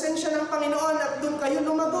sa presensya ng Panginoon at doon kayo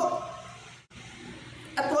lumago.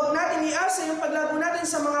 At huwag natin iasa yung paglago natin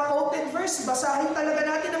sa mga quoted verse. Basahin talaga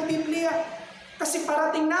natin ang Biblia. Kasi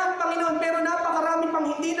parating na ang Panginoon, pero napakarami pang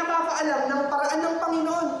hindi nakakaalam ng paraan ng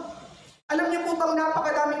Panginoon. Alam niyo po bang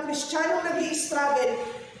napakadaming Kristiyanong nag-i-struggle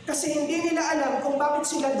kasi hindi nila alam kung bakit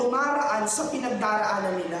sila dumaraan sa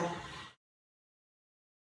pinagdaraanan nila.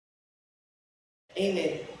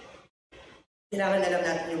 Amen. Kailangan alam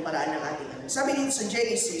natin yung paraan ng ating ano. Sabi dito sa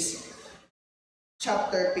Genesis,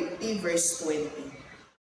 chapter 50, verse 20.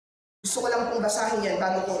 Gusto ko lang pong basahin yan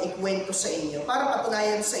bago kong ikwento sa inyo para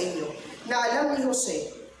patunayan sa inyo na alam ni Jose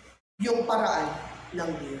yung paraan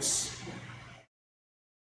ng Diyos.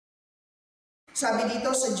 Sabi dito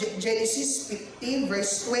sa Genesis 50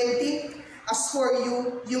 verse 20, "As for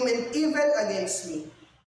you, you meant evil against me,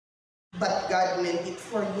 but God meant it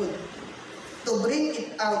for good, to bring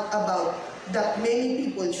it out about that many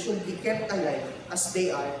people should be kept alive as they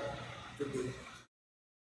are today."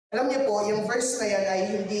 Alam niyo po, yung verse na yan ay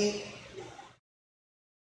hindi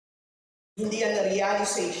yan na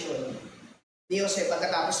realization ni Jose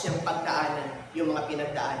pagkatapos niyang pagdaanan yung mga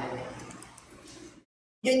pinagdaanan niya.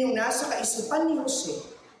 Yan yung nasa kaisipan ni Jose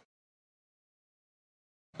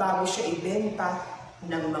bago siya ibenta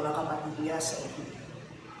ng mga kapatid niya sa Egypt.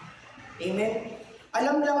 Amen?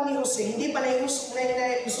 Alam lang ni Jose, hindi pa na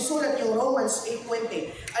isusulat yung Romans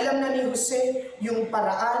 8:20. Alam na ni Jose yung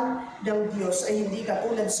paraan ng Diyos ay hindi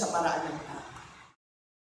katulad sa paraan ng tao.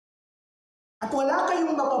 At wala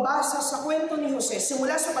kayong mababasa sa kwento ni Jose,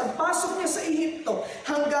 simula sa pagpasok niya sa Ehipto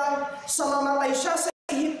hanggang sa mamatay siya sa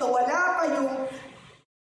Ehipto, wala kayong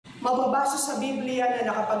mababasa sa Biblia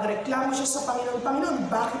na nakapagreklamo siya sa Panginoon. Panginoon,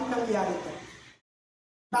 bakit nangyari ito?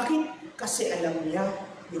 Bakit? Kasi alam niya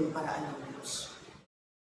yung paraan ng Diyos.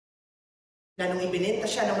 Na nung ibinenta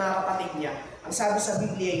siya ng mga kapatid niya, ang sabi sa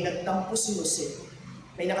Biblia ay nagtampo si Jose.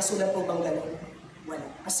 May nakasulat po bang gano'n? Wala.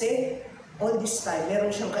 Kasi all this time,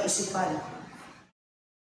 meron siyang kaisipan.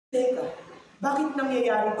 Teka, bakit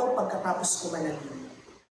nangyayari ito pagkatapos ko manalangin?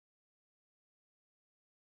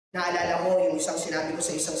 Naalala ko yung isang sinabi ko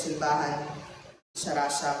sa isang simbahan sa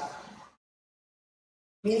Rasa.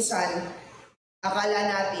 Minsan,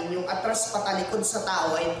 akala natin yung atras patalikod sa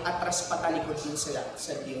tao ay atras patalikod din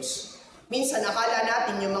sa Diyos. Minsan, akala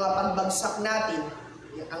natin yung mga pagbagsak natin,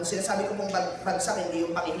 ang sinasabi ko pong bagsak, hindi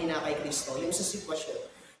yung pakihina kay Kristo, yung sa sitwasyon,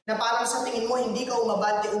 na parang sa tingin mo, hindi ka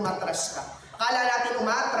umabante, umatras ka. Akala natin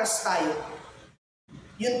umatras tayo.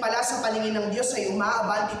 Yun pala sa paningin ng Diyos ay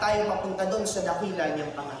umaabanti tayo papunta doon sa dakila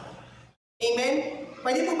niyang pangalan. Amen?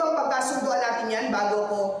 Pwede po bang pagkasunduan natin yan bago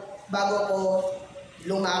ko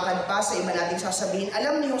lumakad pa sa iba nating sasabihin?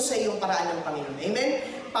 Alam ni Jose yung paraan ng Panginoon. Amen?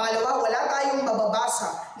 Pangalawa, wala tayong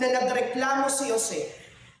mababasa na nagreklamo si Jose.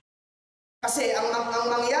 Kasi ang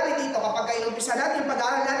mangyayari dito kapag inumpisa natin,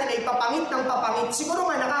 pag-aaral natin ay papangit ng papangit. Siguro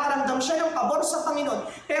nga nakakaramdam siya ng pabor sa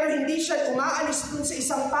Panginoon, pero hindi siya umaalis dun sa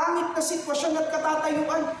isang pangit na sitwasyon at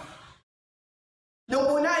katatayuan.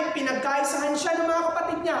 Nung una ay pinagkaisahan siya ng mga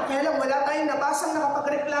kapatid niya, kaya lang wala tayong nabasang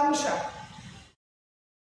nakapagreklamo siya.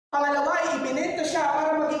 Pangalawa ay ibinenta siya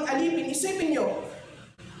para maging alipin. Isipin niyo,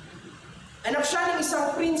 anak siya ng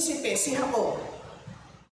isang prinsipe, si Jacob.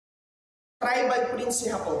 Tribal prince si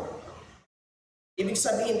Jacob. Ibig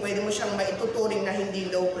sabihin, pwede mo siyang maituturing na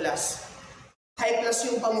hindi low class. High class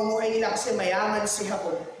yung pamumuhay nila kasi mayaman si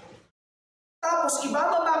Jacob. Tapos,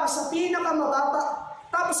 ibababa ka sa pinakamababa.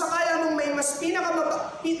 Tapos, akala mong may mas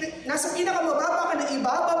nasa pinakamababa ka na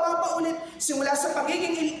ibababa pa ulit. Simula sa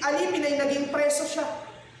pagiging alipin ay naging preso siya.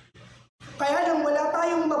 Kaya lang wala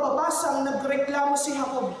tayong mababasang nagreklamo si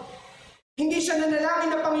Jacob. Hindi siya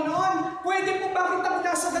nanalangin na, Panginoon, pwede po bakit ako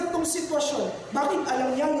nasa ganitong sitwasyon? Bakit? Alam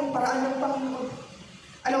niya yung paraan ng Panginoon.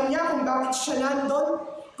 Alam niya kung bakit siya nandun,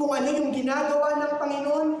 kung ano yung ginagawa ng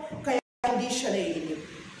Panginoon, kaya hindi siya naiinip.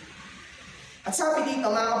 At sabi dito,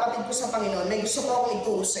 mga kapatid ko sa Panginoon, may gusto ko akong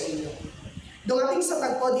ituro sa inyo. Dumating sa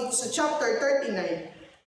tagpo dito sa chapter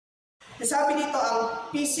 39, nasabi dito ang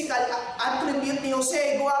physical attribute ni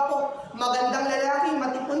Jose, guwapo, magandang lalaki,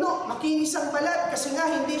 matipuno, makinis ang balat, kasi nga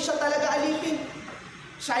hindi siya talaga alipin.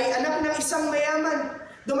 Siya ay anak ng isang mayaman.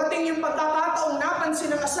 Dumating yung pagkakataong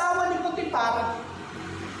napansin ng asawa ni Potiphar,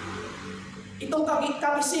 itong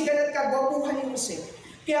kakisigan at kagwapuhan ni Jose.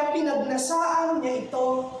 Kaya pinagnasaan niya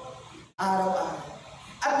ito araw-araw.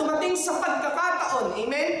 At dumating sa pagkakataon,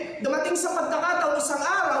 amen? Dumating sa pagkakataon, isang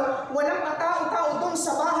araw, walang katao-tao doon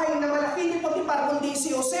sa bahay na malaki ni Potifar, kundi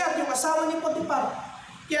si Jose at yung asawa ni Potifar.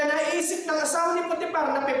 Kaya naisip ng asawa ni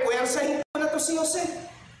Potifar na pepuwersahin ko na to si Jose.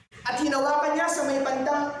 At hinawakan niya sa may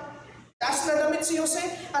bandang taas na damit si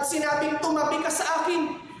Jose at sinabing, tumabi ka sa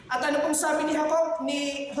akin. At ano pong sabi ni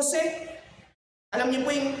Jose? Alam niyo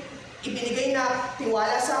po yung ibinigay na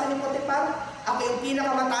tiwala sa akin ni Potifar? Ako yung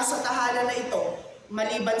pinakamataas sa tahanan na ito,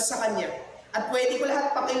 maliban sa kanya. At pwede ko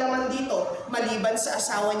lahat pakilaman dito, maliban sa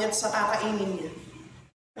asawa niya at sa kakainin niya.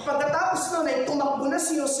 Pagkatapos nun ay tumakbo na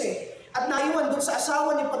si Jose at naiwan doon sa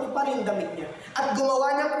asawa ni Potifar yung damit niya. At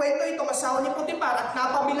gumawa ng kwento itong asawa ni Potifar at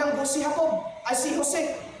napabilanggo si Jose.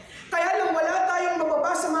 Kaya lang wala tayong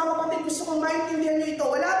mababasa, mga kapatid, gusto kong maintindihan niyo ito,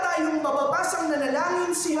 wala tayong mababasang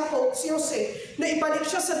nanalangin si Jose na ibalik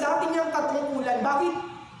siya sa dati niyang katungkulan. Bakit?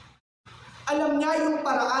 Alam niya yung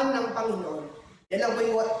paraan ng Panginoon. Yan lang po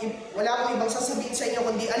yung, wala akong ibang sasabihin sa inyo,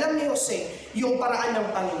 kundi alam ni Jose yung paraan ng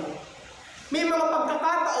Panginoon. May mga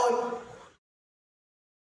pagkakataon,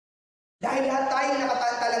 dahil lahat tayo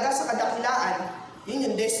nakataan talaga sa kadakilaan, yun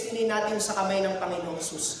yung destiny natin sa kamay ng Panginoong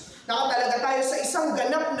Jesus. Nakatalaga tayo sa isang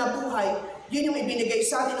ganap na buhay, yun yung ibinigay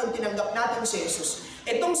sa atin nung tinanggap natin si Jesus.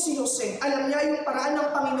 Etong si Jose, alam niya yung paraan ng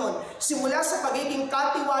Panginoon, simula sa pagiging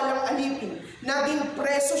katiwalang alipin, naging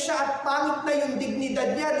preso siya at pangit na yung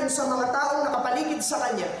dignidad niya dun sa mga taong nakapaligid sa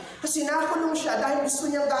kanya. Kasi nakulong siya dahil gusto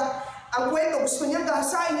niya gusto niya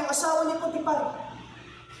gahasain yung asawa ni Potifar.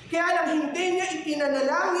 Kaya lang hindi niya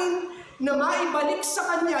ipinanalangin na maibalik sa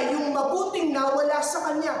kanya yung mabuting nawala sa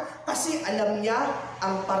kanya kasi alam niya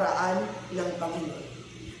ang paraan ng Panginoon.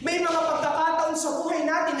 May mga pagkakataon sa buhay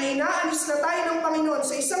natin na inaalis na tayo ng Panginoon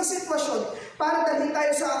sa isang sitwasyon para dalhin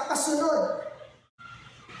tayo sa kasunod.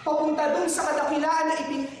 Papunta dun sa kadakilaan na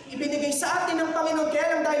ibinigay sa atin ng Panginoon. Kaya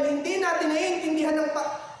lang dahil hindi natin naiintindihan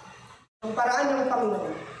ang paraan ng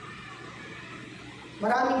Panginoon.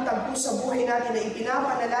 Maraming tagpo sa buhay natin na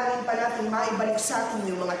ipinapanalangin pa natin maibalik sa atin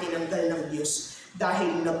yung mga tinanggal ng Diyos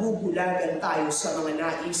dahil nabubulagan tayo sa mga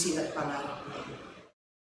naisin at pangarap natin.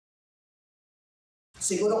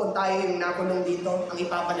 Siguro kung tayo yung nakulong dito, ang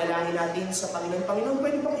ipapanalangin natin sa Panginoon, Panginoon,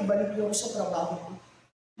 pwede bang ibalik niyo ako sa trabaho ko?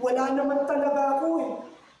 Wala naman talaga ako eh.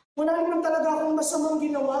 Wala naman talaga akong masamang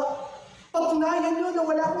ginawa. Patunayan niyo na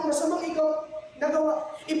wala akong masamang nagawa.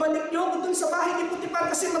 Ibalik niyo ako dun sa bahay ni Potifar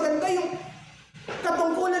kasi maganda yung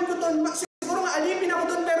katungkulan ko doon. Siguro nga alipin ako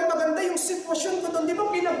doon pero maganda yung sitwasyon ko doon. Di ba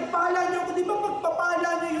pinagpala niyo ako? Di ba pagpapala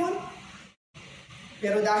niyo yun?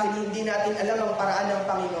 Pero dahil hindi natin alam ang paraan ng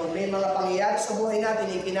Panginoon, may mga pangyayari sa buhay natin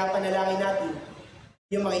na ipinapanalangin natin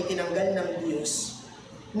yung mga itinanggal ng Diyos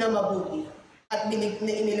na mabuti at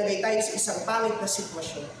inilagay tayo sa isang pangit na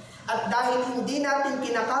sitwasyon. At dahil hindi natin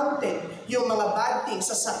kinakaunted yung mga bad things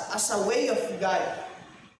as a way of God,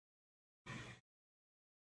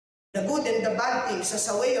 the good and the bad things as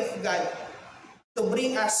a way of God to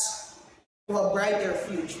bring us to a brighter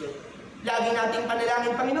future. Lagi nating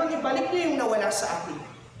panalangin, Panginoon, ibalik niyo yung nawala sa akin.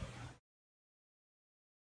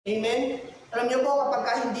 Amen? Alam niyo po,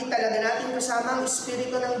 kapag hindi talaga natin kasama ang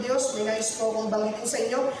Espiritu ng Diyos, may nais po akong banggitin sa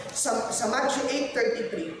inyo sa Matthew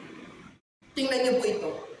 8:33. Tingnan niyo po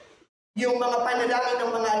ito. Yung mga panalangin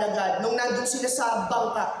ng mga alagad, nung nandun sila sa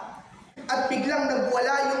bangka, at biglang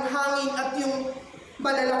nagwala yung hangin at yung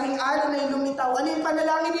malalaking alon na lumitaw. Ano yung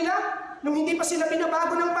panalangin nila? Nung hindi pa sila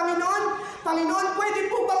binabago ng Panginoon, Panginoon, pwede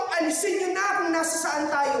po bang alisin niyo na kung nasa saan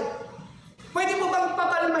tayo? Pwede po bang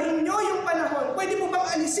papalmahin niyo yung panahon? Pwede po bang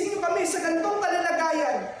alisin niyo kami sa ganitong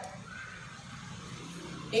kalalagayan?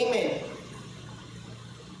 Amen.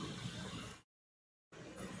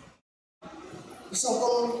 Gusto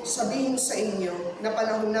kong sabihin sa inyo na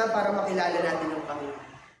panahon na para makilala natin ang Panginoon.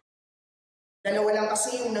 Dalawa lang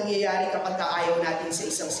kasi yung nangyayari kapag ayaw natin sa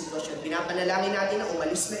isang sitwasyon. Pinapanalangin natin na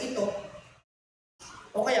umalis na ito.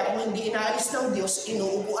 O kaya kung hindi inaalis ng Diyos,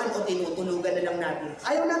 inuupuan o tinutulugan na lang natin.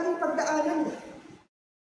 Ayaw natin pagdaanan.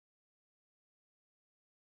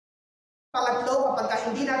 Pangatlo,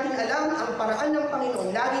 kapag hindi natin alam ang paraan ng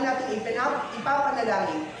Panginoon, lagi natin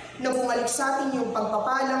ipapanalangin na bumalik sa atin yung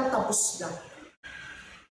pagpapalang tapos na.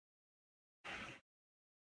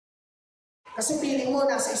 Kasi feeling mo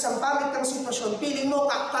nasa isang pangit ng sitwasyon, feeling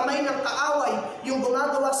mo kamay ng kaaway yung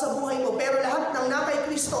gumagawa sa buhay mo, pero lahat ng na kay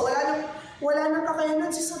Kristo, wala nang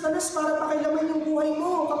kakayanan si Satanas para pakilaman yung buhay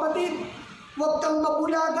mo, kapatid. Huwag kang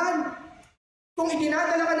mabulagan. Kung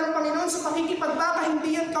idinadala ka ng Panginoon sa pakikipagbaka,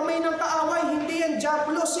 hindi yan kamay ng kaaway, hindi yan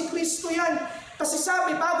diablo, si Kristo yan. Kasi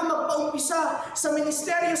sabi, bago magpaumpisa sa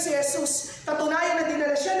ministeryo si Jesus, katunayan na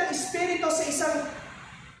dinala siya ng Espiritu sa isang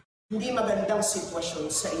hindi magandang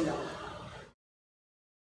sitwasyon sa ilang.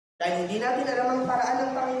 Dahil hindi natin alam ang paraan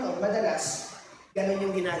ng Panginoon, madalas, ganun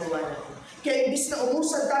yung ginagawa natin. Kaya imbis na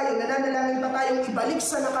umusad tayo, nananalangin pa tayong ibalik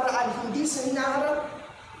sa nakaraan, hindi sa hinaharap.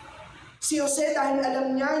 Si Jose, dahil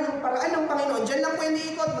alam niya yung paraan ng Panginoon, dyan lang po yung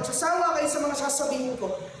iikot, magsasawa kayo sa mga sasabihin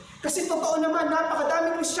ko. Kasi totoo naman,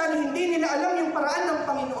 napakadaming Kristiyano, hindi nila alam yung paraan ng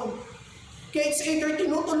Panginoon. Kaya it's either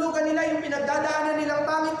tinutulugan nila yung pinagdadaanan nilang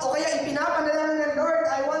pangit, o kaya ipinapanalangin ng Lord,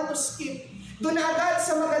 I want to skip. Doon na agad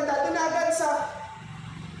sa maganda, doon na agad sa...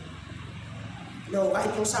 No,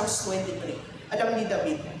 kahit yung Psalms 23, alam ni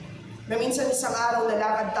David, na minsan isang araw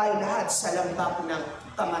lalakad tayo lahat sa lambak ng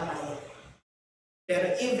kamatayan.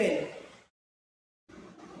 Pero even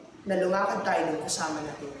na lumakad tayo ng kasama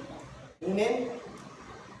natin. Amen?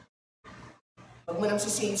 Huwag mo nang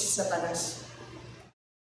sisihin si Satanas.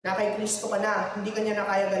 Na kay Kristo ka na, hindi ka niya na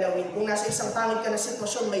kaya galawin. Kung nasa isang pangit ka na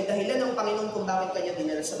sitwasyon, may dahilan ng Panginoon kung bakit kanya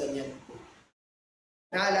dinala sa ganyan.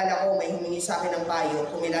 Naalala ko, may humingi sa akin ng payo,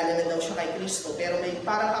 kumilala na daw siya kay Kristo, pero may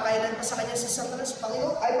parang kakailan pa sa kanya sa Satanas.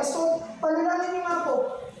 Panginoon, ay pastor, panalangin niyo ako.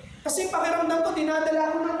 Kasi pakiramdam ko,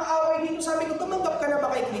 dinadala ko ng kaaway dito. Sabi ko, tumanggap ka na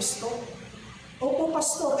ba kay Kristo? Opo,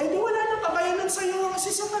 pastor. Eh di wala na kakayanan sa iyo si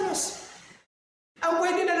Satanas. Ang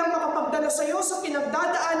pwede na lang makapagdala sa iyo sa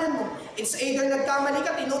pinagdadaanan mo. It's either nagkamali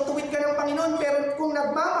ka, tinutuwid ka ng Panginoon, pero kung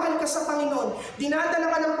nagmamahal ka sa Panginoon, dinadala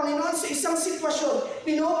ka ng Panginoon sa isang sitwasyon,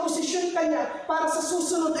 pinoposisyon ka niya para sa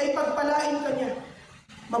susunod ay pagpalain ka niya.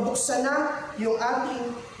 Mabuksan na yung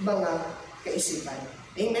ating mga kaisipan.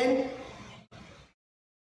 Amen?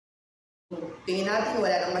 Tingin natin,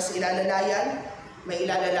 wala nang mas ilalalayan, may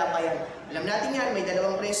ilalala pa yan. Alam natin yan, may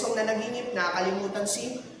dalawang presong na naginip, nakakalimutan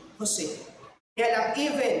si Jose. Kaya lang,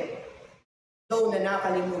 even though na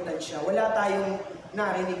nakalimutan siya, wala tayong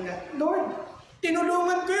narinig na, Lord,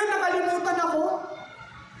 tinulungan ko yun, nakalimutan ako.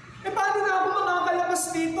 Eh, paano na ako makakalabas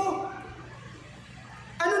dito?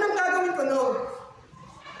 Ano nang gagawin ko? No.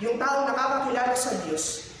 Yung taong nakakakilala sa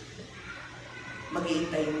Diyos,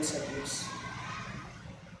 mag-iintay mo sa Diyos.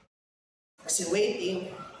 Kasi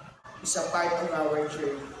waiting is a part of our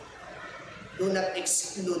journey. Do not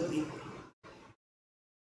exclude it.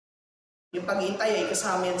 Yung pag-iintay ay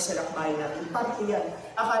kasama yan sa lakbayin natin. Parte yan.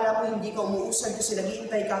 Akala mo hindi ka umuusad kasi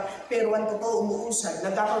nag-iintay ka, pero ang totoo umuusad,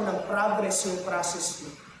 nagkakaroon ng progress yung process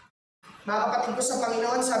mo. Mga kapatid ko sa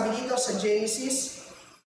Panginoon, sabi dito sa Genesis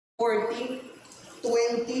 40,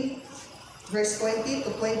 20, verse 20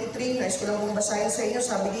 to 23, nais ko lang kong basahin sa inyo,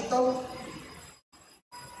 sabi dito,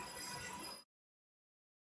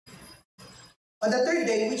 on the third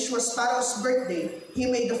day, which was Pharaoh's birthday, he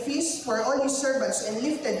made a feast for all his servants and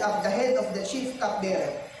lifted up the head of the chief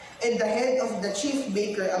cupbearer and the head of the chief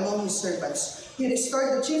baker among his servants. He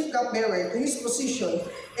restored the chief cupbearer to his position,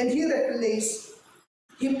 and he placed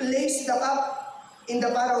the cup in the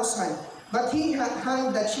Pharaoh's hand. But he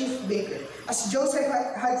hung the chief baker, as Joseph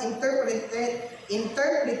had interpreted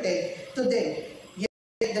to them.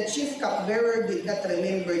 The chief cupbearer did not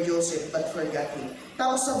remember Joseph, but forgot him.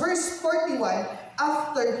 Tapos sa verse 41,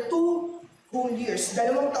 after 2 whole years,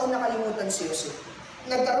 2 taon nakalimutan si Jose.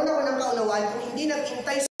 Nagkaroon ako ng kaunawaan kung hindi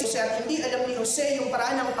nag-intay si Jose at hindi alam ni Jose yung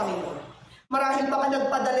paraan ng Panginoon. Marahil baka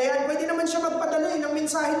nagpadala yan. Pwede naman siya magpadala ng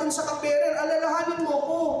mensahe dun sa cupbearer, alalahanin mo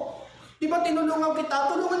ko. Di ba tinulungan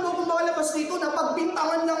kita? Tulungan mo kung makalabas dito,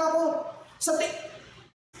 napagbintangan lang ako.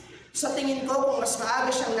 Sa tingin ko, kung mas maaga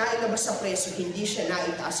siyang nailabas sa preso, hindi siya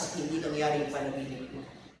naitaas at hindi nangyari yung panaginip mo.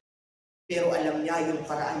 Pero alam niya yung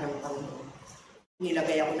paraan ng Panginoon.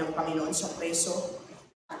 Nilagay ako ng Panginoon sa preso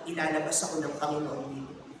at ilalabas ako ng Panginoon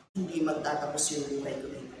dito. Hindi magtatapos yung buhay ko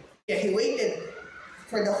dito. Kaya he waited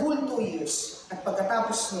for the whole 2 years at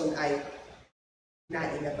pagkatapos nun ay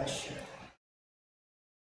nailabas siya.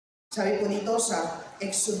 Sabi po dito sa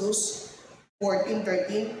Exodus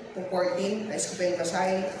 14:13 to 14, nais ko pa yung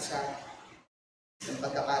basahin at sa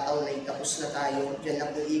pagkakataon na itapos na tayo, dyan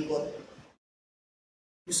lang po ikot.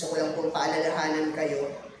 Gusto ko lang pong paalalahanan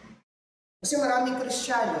kayo. Kasi maraming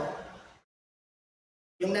Kristiyano,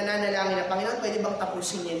 yung nananalangin na, Panginoon, pwede bang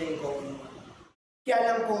tapusin niya na yung COVID? Kaya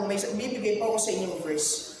lang kung may bibigay po ako sa inyong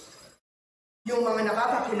verse, yung mga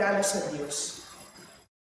nakakakilala sa Diyos,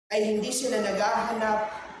 ay hindi sila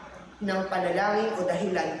naghahanap ng panalangin o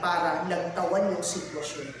dahilan para lagtawan yung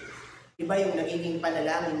sitwasyon. Iba yung nagiging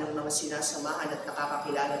panalangin ng mga sinasamahan at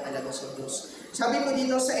nakakakilala talaga sa Diyos. Sabi ko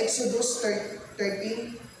dito sa Exodus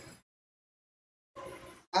 14:13,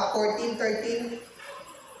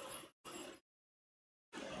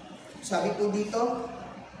 sabi po dito,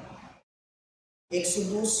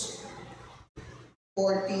 Exodus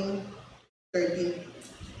 14:13,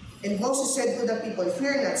 and Moses said to the people,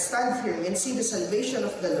 fear not, stand firm, and see the salvation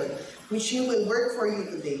of the Lord, which he will work for you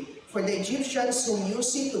today. For the Egyptians whom you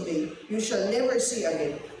see today, you shall never see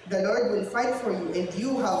again. The Lord will fight for you, and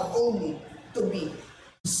you have only to be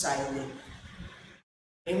silent.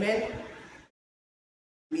 Amen?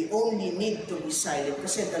 We only need to be silent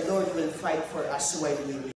kasi the Lord will fight for us while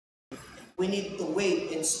we wait. We need to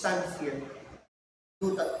wait and stand here.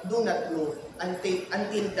 Do not move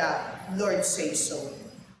until the Lord says so.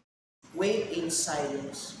 Wait in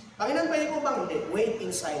silence. Panginoon, pwede po bang hindi? Wait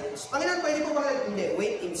in silence. Panginoon, pwede po bang hindi?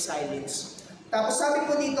 Wait in silence. Tapos sabi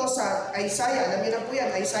po dito sa Isaiah, alam niyo na po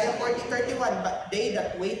yan, Isaiah 40:31, but they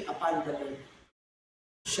that wait upon the Lord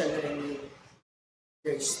shall renew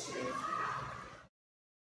their strength.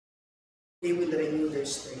 They will renew their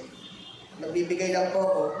strength. Nagbibigay lang po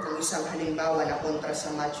ako ng isang halimbawa na kontra sa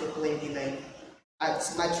Matthew 29 at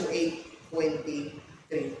Matthew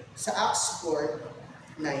 8:23. Sa Acts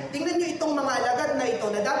 4:9. Tingnan niyo itong mga alagad na ito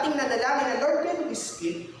na dating nanalangin na, Lord, can we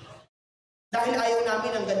skip? Dahil ayaw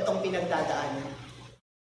namin ng gantong pinagdadaanan.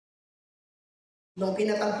 Nung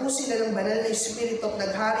pinatampo sila ng banal na Espiritu at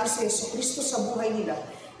naghari si Jesucristo sa buhay nila,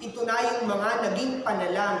 ito na yung mga naging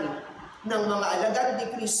panalangin ng mga alagad ni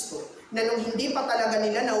Kristo na nung hindi pa talaga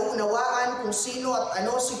nila nauunawaan kung sino at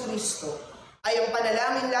ano si Kristo, ay ang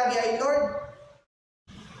panalangin lagi ay, Lord,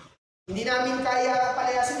 hindi namin kaya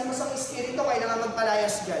palayasin yung masang Espiritu, kaya na nga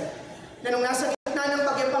magpalayas dyan. Na nung nasa gitna ng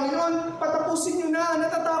Panginoon, patapusin nyo na,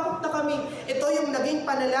 natatakot na kami. Ito yung naging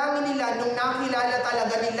panalangin nila nung nakilala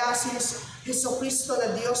talaga nila si Jesucristo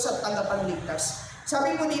na Diyos at tagapagligtas.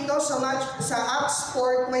 Sabi po dito sa Acts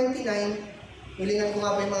 4:29, hilingan ko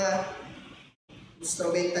nga po yung mga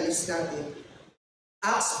instrumentalist natin.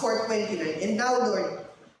 Acts 4:29, and now Lord,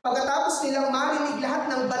 pagkatapos nilang marinig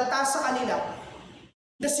lahat ng banta sa kanila,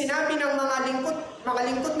 na sinabi ng mga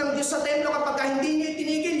lingkod ng Diyos sa templo, kapag hindi nyo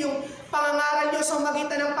itinigil yung pangangaral nyo sa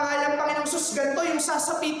magitan ng pangalang Panginoong Sus, ganito yung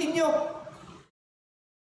sasapitin nyo.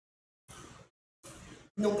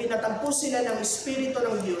 Nung pinatampo sila ng Espiritu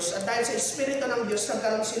ng Diyos, at dahil sa Espiritu ng Diyos,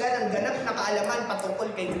 nagkaroon sila ng ganap na kaalaman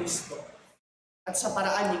patungkol kay Kristo at sa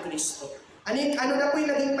paraan ni Kristo. Ano na po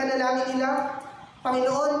yung naging panalangin nila?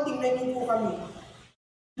 Panginoon, tingnan niyo po kami.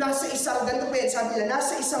 Nasa isang, ganito po yan, sabi nila,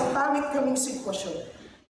 nasa isang pangit kaming sitwasyon.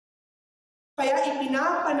 Kaya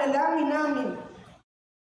ipinapanalangin namin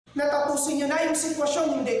na tapusin nyo na yung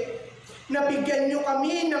sitwasyon, hindi. Nabigyan nyo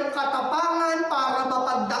kami ng katapangan para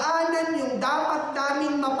mapagdaanan yung dapat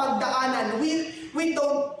namin mapagdaanan. We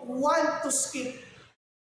don't want to skip.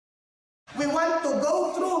 We want to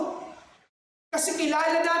go through. Kasi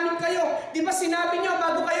kilala namin kayo. Di ba sinabi nyo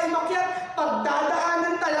bago kayo umakyat,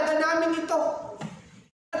 pagdadaanan talaga namin ito.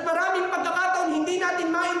 At maraming pagkakataon, hindi natin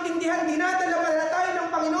maintindihan, dinadala tayo ng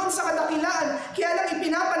Panginoon sa kadakilaan. Kaya lang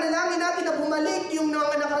ipinapanalangin natin na bumalik yung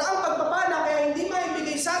mga nakaraang pagpapala, kaya hindi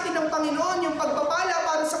maibigay sa atin ng Panginoon yung pagpapala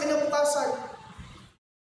para sa kinabukasan.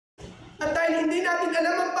 At dahil hindi natin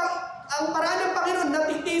alam ang paraan ng Panginoon,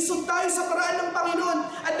 natitisod tayo sa paraan ng Panginoon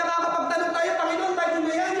at nakakapagtanong tayo, Panginoon, bakit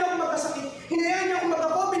hinayaan niyo akong magkasakit? Hinayaan niyo akong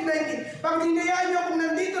magka-COVID-19? Bakit hinayaan niyo akong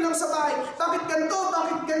nandito lang sa bahay? Bakit ganito?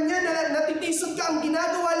 Bakit ganyan? Natitisod ka? Ang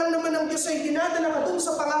ginagawa lang naman ng Diyos ay dinadala ka dun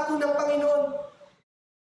sa pangako ng Panginoon.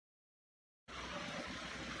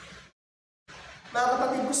 Mga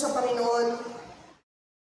kapatid ko sa Panginoon,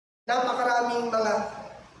 napakaraming mga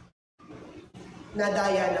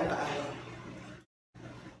nadaya ng kaaway.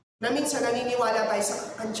 Na minsan naniniwala tayo sa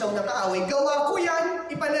kantsaw na kaaway. Gawa ko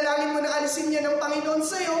yan, ipanalangin mo na alisin niya ng Panginoon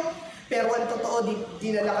sa'yo. Pero ang totoo,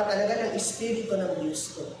 dinala ka talaga ng Espiritu ng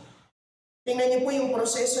Diyos ko. Tingnan niyo po yung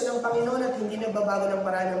proseso ng Panginoon at hindi nababago ng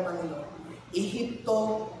paraan ng Panginoon.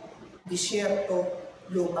 Ehipto, disyerto,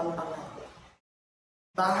 lupang pangako.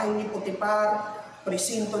 Bahay ni Potiphar,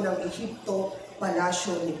 presinto ng Ehipto,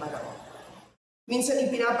 palasyo ni Parao. Minsan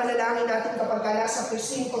ipinapanalangin natin kapag nasa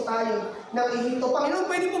presinto tayo ng Ehipto, Panginoon,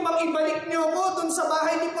 pwede po bang ibalik niyo ako dun sa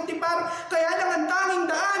bahay ni Potiphar? Kaya lang ang tanging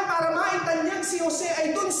daan para maitanyag si Jose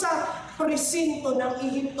ay dun sa presinto ng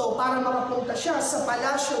Ehipto para makapunta siya sa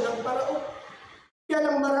palasyo ng Parao. Kaya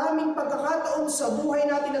lang maraming pagkakataon sa buhay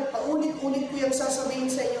natin at paulit-ulit ko yung sasabihin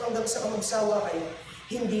sa inyo hanggang sa magsawa kayo,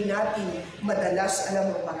 hindi natin madalas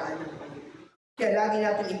alam ang paraan ng Panginoon. Kaya lagi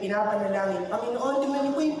natin ipinapanalangin, Panginoon, tingnan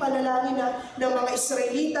niyo po yung panalangin ng mga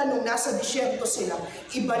Israelita nung nasa disyerto sila.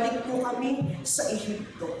 Ibalik po kami sa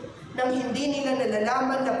Ehipto. Nang hindi nila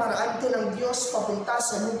nalalaman na paraan to ng Diyos papunta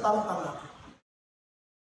sa lupang pangako.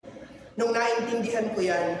 Nung naintindihan ko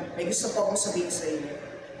yan, may gusto po akong sabihin sa inyo.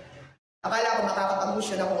 Akala ko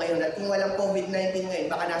makakapag-mission ako ngayon at kung walang COVID-19 ngayon,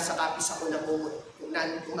 baka nasa kapis ako na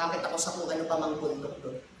umakit ako sa kung ano pa mang bundok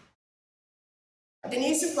doon. At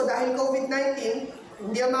iniisip ko dahil COVID-19,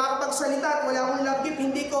 Hindi ako makakapagsalita at wala akong love gift,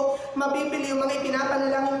 hindi ko mapipili yung mga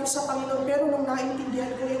ipinapanalangin ko sa Panginoon. Pero nung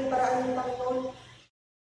naintindihan ko yung paraan ng Panginoon,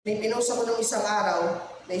 may pinost ako nung isang araw,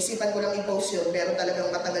 naisipan ko lang i-post yun, pero talagang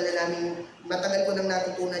matagal ko nang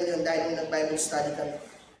natutunan yun dahil nung nag-Bible study kami.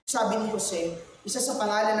 Sabi ni Jose, isa sa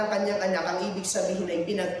pangalan ng kanyang anak, ang ibig sabihin ay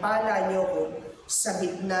pinagpala niyo ko sa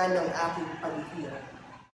gitna ng aking paghihirap.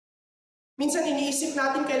 Minsan iniisip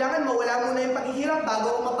natin kailangan mawala muna yung paghihirap bago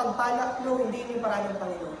ako mapagpala. No, hindi yung paraan ng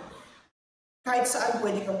Panginoon. Kahit saan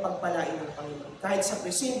pwede kang pagpalain ng Panginoon. Kahit sa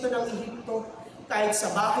presinto ng Ehipto, kahit sa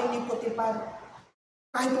bahay ni Potiphar,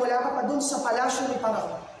 kahit wala ka pa dun sa palasyo ni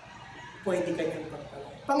Parao, pwede ka niyang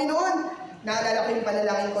pagpalain. Panginoon, naalala ko yung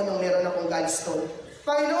panalangin ko nung meron akong gallstone.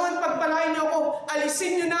 Panginoon, pagpalain niyo ako,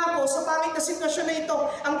 alisin niyo na ako sa pangit na sitwasyon na ito.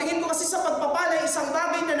 Ang tingin ko kasi sa pagpapala, isang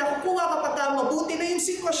bagay na nakukuha kapag mabuti na yung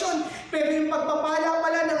sitwasyon. Pero yung pagpapala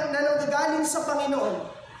pala na nanggagaling sa Panginoon,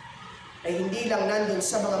 ay hindi lang nandun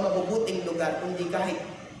sa mga mabubuting lugar, kundi kahit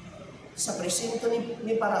sa presinto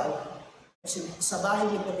ni Parao, kasi sa bahay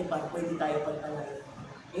ni Potiphar, pwede tayo pagpalain.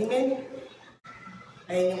 Amen?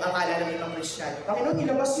 Ayun yung akala ng ibang Kristyano. Panginoon,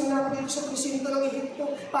 ilabas yung natin sa presinto ng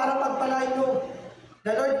Ehipto para pagpalain mo.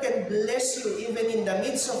 The Lord can bless you even in the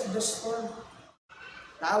midst of the storm.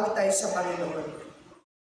 Naawit tayo sa Panginoon.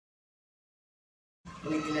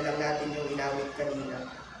 Ulitin na lang natin yung inawit kanina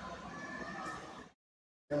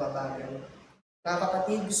na mabagal. Mga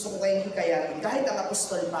kapatid, gusto ko kayong hikayatin. Kahit ang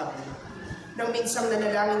Apostol Pablo, nang minsang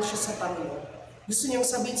nanalangin siya sa Panginoon, gusto niyang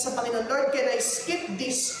sabihin sa Panginoon, Lord, can I skip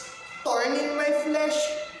this thorn in my flesh?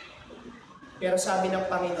 Pero sabi ng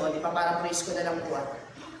Panginoon, ipaparaphrase ko na lang po.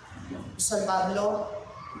 Apostol Pablo,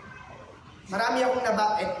 marami akong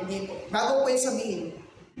bago ko yung sabihin,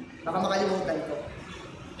 baka makalimutan ko.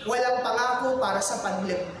 Walang pangako para sa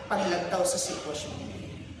paglagtaw sa sitwasyon.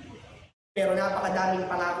 Pero napakadaming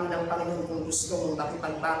pangako ng Panginoon kung gusto mong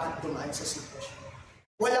makipagbakat dumaan sa sitwasyon.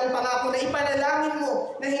 Walang pangako na ipanalangin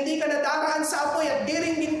mo na hindi ka nadaraan sa apoy at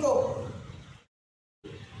diringgin ko.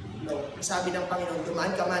 No, sabi ng Panginoon,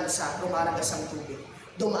 dumaan ka man sa rumaragas ang tubig.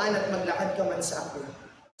 Dumaan at maglakad ka man sa apoy.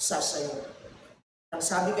 Sasayo. Ang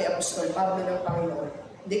sabi kay Apostol Pablo ng Panginoon,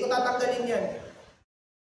 hindi ko tatanggalin yan.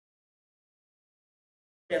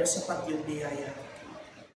 Pero sapat yung biyaya.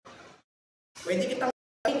 Pwede kitang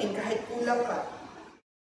gawin kahit kulang ka.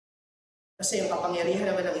 Kasi yung kapangyarihan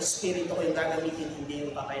naman ng Espiritu ko yung gagamitin, hindi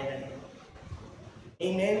yung kakayanan.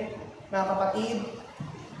 Amen? Mga kapatid,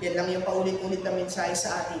 yan lang yung paulit-ulit na mensahe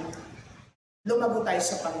sa atin. Lumago tayo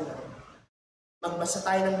sa Panginoon. Magbasa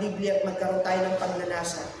tayo ng Biblia at magkaroon tayo ng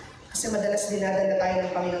pagnanasa. Kasi madalas dinadala tayo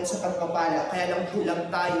ng Panginoon sa pagpapala, kaya lang kulang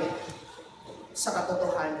tayo sa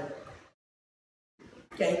katotohanan.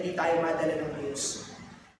 Kaya hindi tayo madala ng Diyos.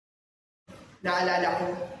 Naalala ko,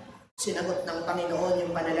 sinagot ng Panginoon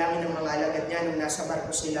yung panalangin ng mga alagad niya nung nasa barko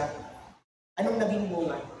sila. Anong naging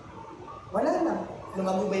bunga? Wala lang.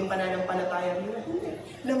 Lumago ba yung pananampalataya nila? Hindi.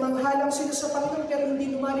 Namanghalang sila sa Panginoon pero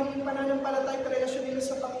hindi lumalim yung pananampalataya at relasyon nila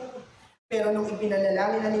sa Panginoon. Pero nung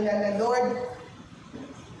ipinanalangin na nila na, Lord,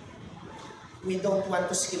 we don't want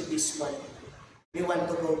to skip this one. We want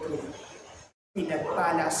to go through.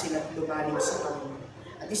 Pinagpala sila at lumalim sa Panginoon.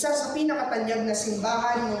 At isa sa pinakatanyag na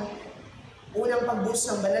simbahan ng unang pagbuhos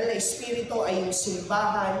ng banal na Espiritu ay yung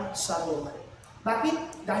simbahan sa Roma.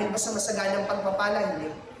 Bakit? Dahil ba sa masaganang pagpapala? Hindi.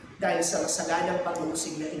 Dahil sa masaganang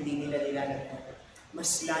pag-uusig na hindi nila nilalagyan.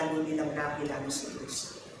 Mas lalo nilang nakilala sa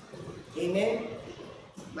Diyos. Amen?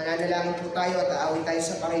 Mananalangin po tayo at aawit tayo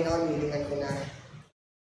sa Panginoon. Hilingan ko na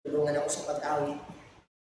tulungan ako sa pag-awit.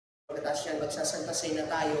 Pagkatapos yan, magsasantasay na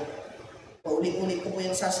tayo. Paulit-ulit ko po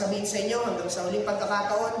yung sasabihin sa inyo hanggang sa uling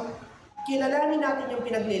pagkakataon. Kilalanin natin yung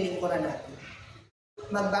pinaglilingkuran natin.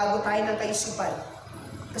 Magbago tayo ng kaisipan.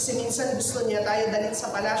 Kasi minsan gusto niya tayo dalhin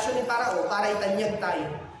sa palasyo ni Parao para itanyag tayo.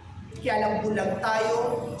 Kaya lang bulag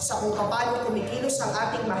tayo sa kung paano kumikilos ang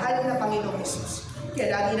ating mahal na Panginoong Jesus. Kaya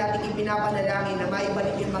lagi natin ipinapanalangin na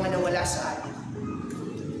maibalik yung mga nawala sa atin.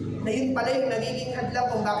 Na yun pala yung nagiging hadlang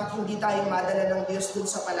kung bakit hindi tayo madala ng Diyos dun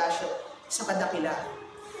sa palasyo, sa kadakilaan.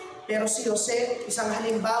 Pero si Jose, isang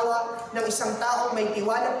halimbawa ng isang taong may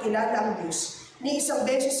tiwalang kilala ang Diyos, ni isang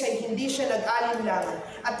beses ay hindi siya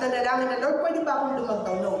nag-alinlangan at nanalangin na, Lord, pwede ba akong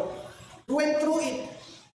lumagtaw? No. You went through it.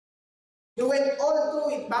 You went all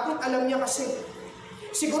through it. Bakit? Alam niya kasi.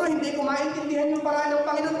 Siguro hindi ko maintindihan yung paraan ng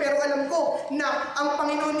Panginoon, pero alam ko na ang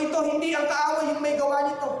Panginoon nito, hindi ang kaaway yung may gawa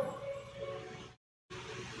nito.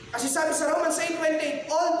 Kasi sabi sa Romans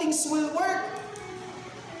 8:28, all things will work.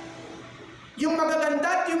 Yung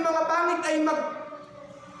magaganda at yung mga pangit ay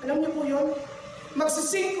alam niyo po yun?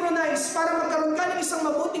 Magsisynchronize para magkaroon ka ng isang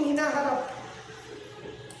mabuting hinaharap.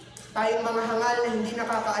 tayong mga hangal na hindi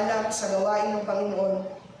nakakaalam sa gawain ng Panginoon,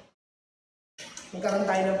 magkaroon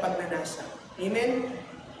tayo ng pagnanasa. Amen?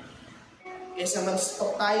 Kaysa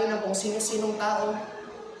mag-stalk tayo ng kung sino-sinong tao,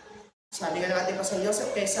 sabi nga ng ating Pastor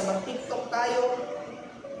Joseph, kaysa mag-TikTok tayo,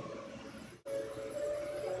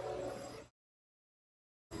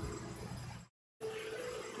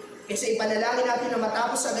 kaysa ipanalangin natin na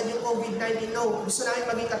matapos agad yung COVID-19, no, gusto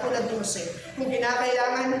namin maging katulad ni Jose. Kung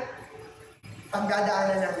kinakailangan,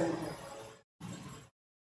 pagdadaanan natin ito.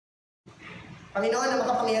 Panginoon na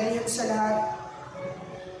makapangyarihan sa lahat,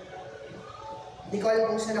 hindi ko alam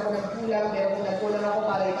kung saan ako nagkulang, pero kung nagkulang ako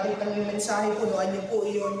para ipakita niyo yung mensahe, punuan niyo po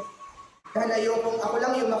iyon. Dahil ayokong ako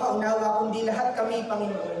lang yung makaunawa, kundi lahat kami,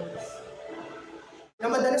 Panginoon. Na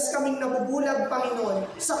madalas kaming nabubulag,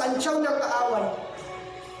 Panginoon, sa kantsaw ng kaaway.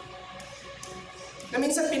 Na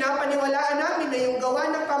minsan pinapaniwalaan namin na yung gawa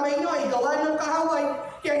ng kamay nyo ay gawa ng kaaway.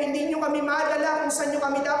 Kaya hindi nyo kami madala kung saan nyo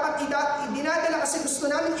kami dapat idinadala kasi gusto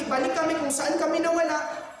namin ibalik kami kung saan kami nawala.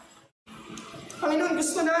 Panginoon,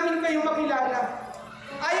 gusto namin kayo makilala.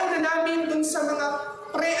 Ayaw na namin dun sa mga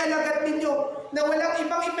pre-alagat ninyo na walang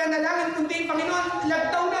ibang ipanalangin kundi, Panginoon,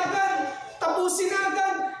 lagtaw na agad, tapusin na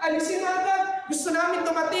agad, alisin na agad. Gusto namin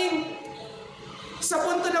tumating sa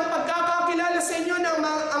punto ng pagkakakilala sa inyo na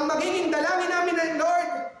ang magiging dalangin namin ng Lord.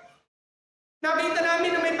 Nakita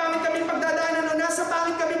namin na may pangit kami pagdadaanan o nasa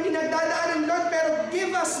pangit kami pinagdadaanan, Lord, pero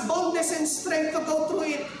give us boldness and strength to go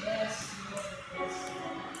through it.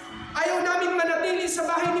 Ayaw namin manatili sa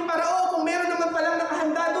bahay ni Parao kung meron naman palang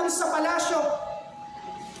nakahanda doon sa palasyo.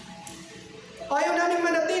 Ayaw namin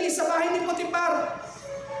manatili sa bahay ni Potiphar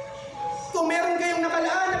kung meron kayong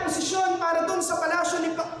nakalaan na posisyon para doon sa palasyo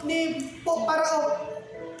ni Parao.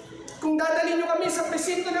 Kung dadalhin nyo kami sa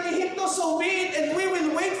presinto ng Ehipto, so be it, and we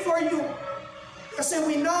will wait for you. Kasi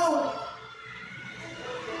we now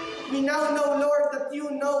know, Lord, that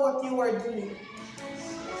you know what you are doing.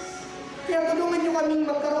 Kaya tulungan nyo kaming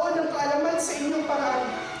magkaroon ng kaalaman sa inyong paraan.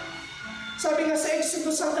 Sabi nga sa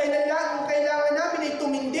Exodus, ang kailangan namin ay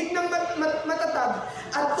tumindig ng matatag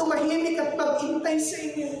at tumahimik at mag-intay sa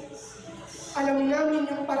inyo. Alamin namin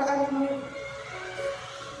yung paraan ninyo.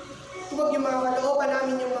 Huwag yung mga kalooban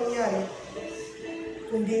namin yung mangyari,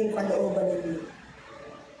 kundi yung kalooban ninyo.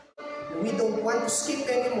 We don't want to skip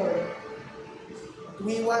anymore.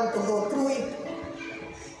 We want to go through it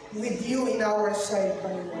with you in our side,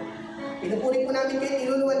 Panginoon. Pinupuri po namin kayo,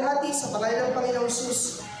 niluluwalhati sa pangalan ng Panginoong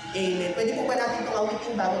Jesus. Amen. Pwede po ba natin itong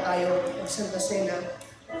awitin bago tayo mag-Santa Cena?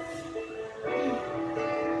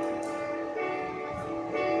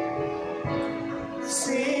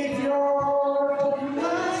 Savior of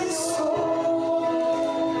my soul,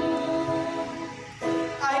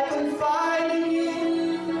 I confide in you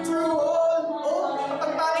through all.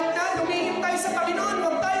 Kapag bakit na, lumihim tayo sa Panginoon,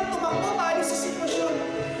 huwag tayong tumakbo tayo sa sitwasyon.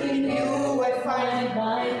 In you I find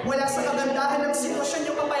wala sa kagandahan ng sitwasyon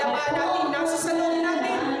yung kapayapaan natin, nasa sa loob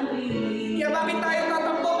natin. Kaya bakit tayo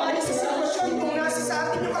tatakbo tayo sa sitwasyon kung nasa sa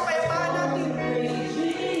atin yung kapayapaan natin?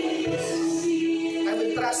 I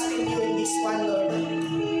will trust in you in this one, Lord.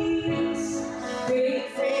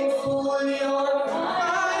 Faithful you're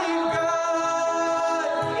my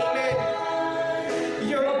God. Amen.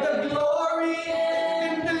 You're the glory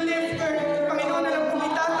and the lifter. Panginoon, alam kong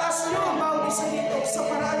itataas nyo ang bawat isa dito sa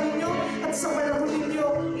paraan ninyo at sa panahon ninyo.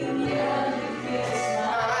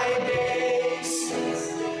 My days,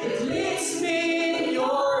 it leads me in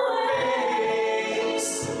your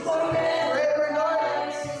ways. Forever,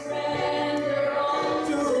 Lord,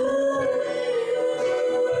 to you.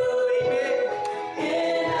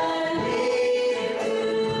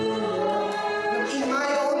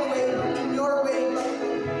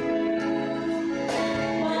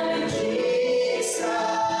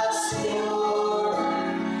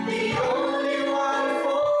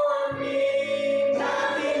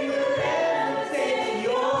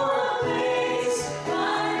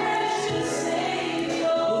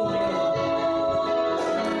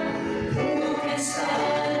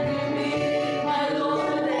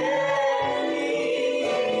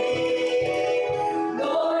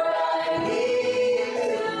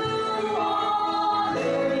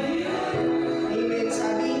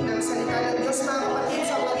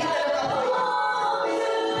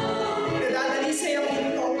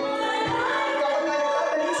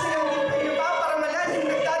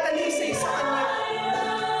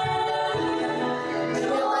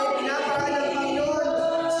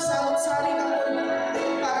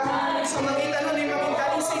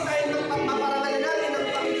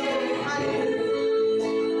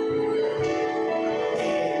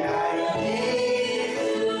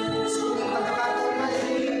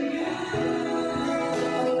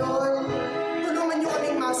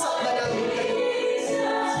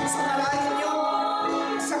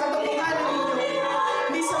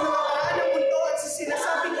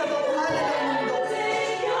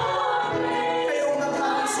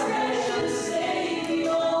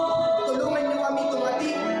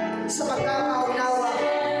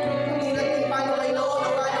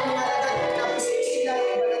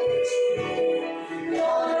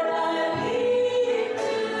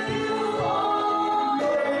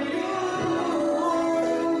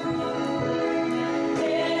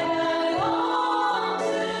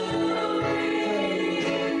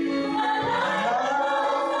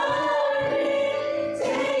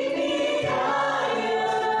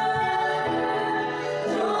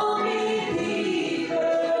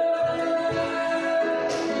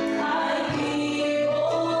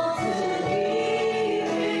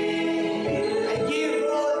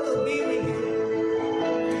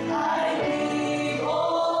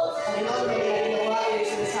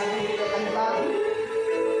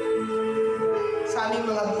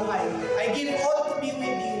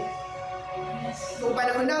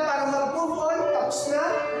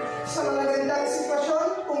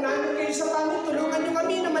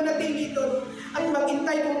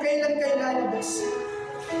 hinihintay kung kailan kayo lalabas.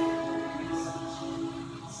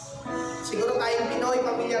 Siguro tayong Pinoy,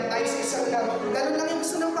 pamilyar tayo sa isang laro. Ganun lang yung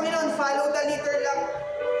gusto ng Panginoon, follow the leader lang.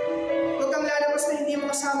 Huwag kang lalabas na hindi mo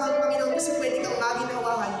kasama ang Panginoon kasi pwede kang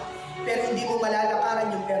maginhawahan, pero hindi mo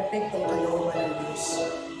malalakaran yung perfectong kalooban ng Diyos.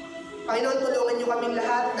 Panginoon, tulungan niyo kaming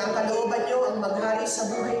lahat na ang kalooban niyo ang maghari sa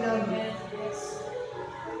buhay namin.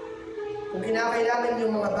 Kung kinakailangan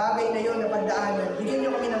yung mga bagay na yun na pagdaanan, bigyan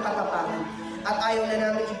niyo kami ng katapangan. At ayaw na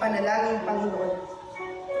namin ipanalangin, Panginoon,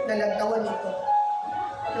 na lagtawan ito,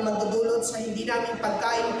 na magdudulot sa hindi namin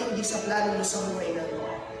pagkaintindi sa plano niyo sa buhay namin.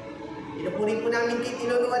 Pinupuri po namin kay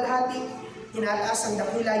tinuluwalhati, tinataas ang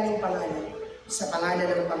dakila niyong pangalan, sa pangalan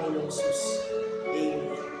ng Panginoong Jesus.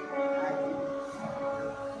 Amen.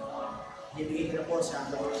 Ibigay ko na po sa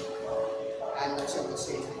akin. Ano sa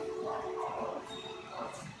Museo.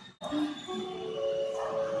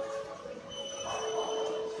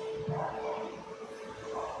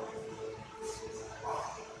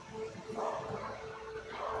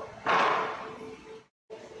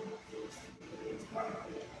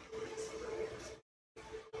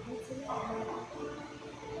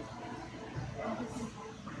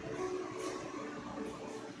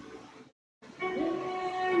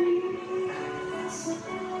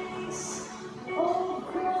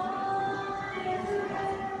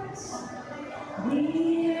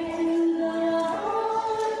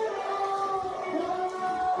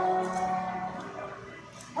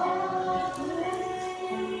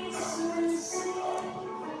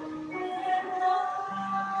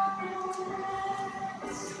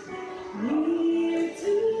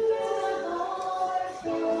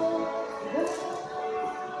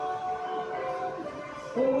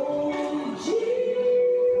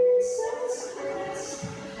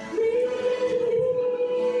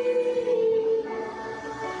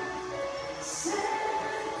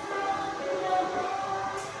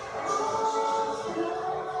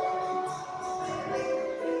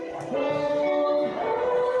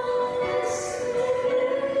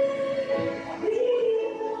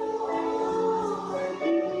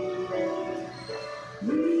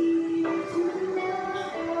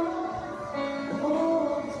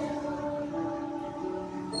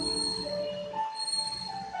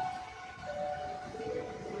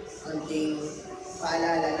 Konting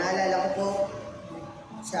paalala. Naalala ko po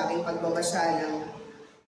sa aking pagbabasa ng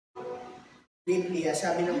Biblia,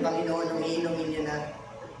 sabi ng Panginoon nung iinumin niya na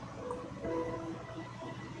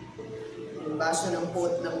yung baso ng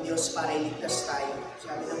puot ng Diyos para iligtas tayo.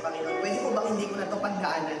 Sabi ng Panginoon, pwede ko bang hindi ko na ito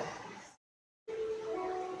pagdaanan?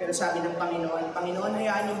 Pero sabi ng Panginoon, Panginoon,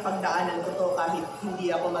 hayaan yung pagdaanan ko to kahit hindi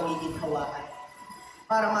ako magiging hawaan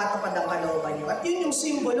para matupad ang kalooban niyo. At yun yung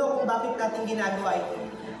simbolo kung bakit natin ginagawa ito.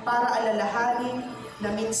 Para alalahanin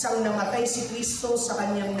na minsang namatay si Kristo sa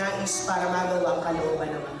kanyang nais para magawa ang kalooban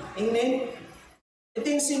naman. Amen? Ito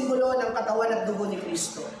yung simbolo ng katawan at dugo ni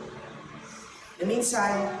Kristo. Na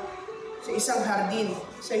minsan, sa isang hardin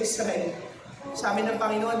sa Israel, sabi ng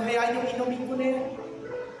Panginoon, hayaan yung inumin ko na yan.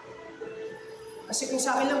 Kasi kung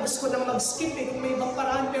sa akin lang, gusto ko nang mag-skip kung may ibang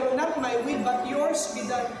paraan, pero not my will, but yours be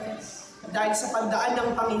done. Dahil sa pagdaan ng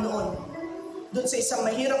Panginoon, doon sa isang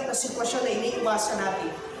mahirap na sitwasyon na iniiwasan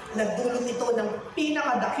natin, nagdulot ito ng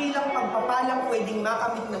pinakadakilang pagpapalang pwedeng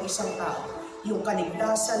makamit ng isang tao, yung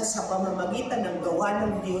kaligtasan sa pamamagitan ng gawa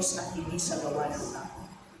ng Diyos at hindi sa gawa ng tao.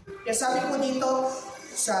 Kaya sabi po dito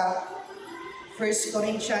sa 1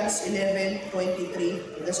 Corinthians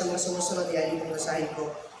 11:23, hanggang sa mga sumusunod yan, itong basahin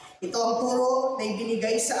ko. Ito ang turo na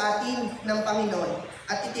ibinigay sa atin ng Panginoon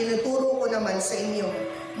at itinuturo ko naman sa inyo.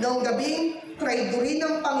 Noong gabing traidorin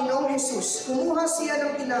ng Panginoong Jesus, kumuha siya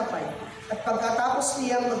ng tinapay at pagkatapos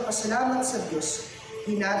niyang magpasalamat sa Diyos,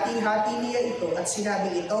 hinati-hati niya ito at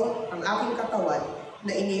sinabi, ito ang aking katawan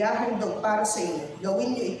na inihahandog para sa inyo.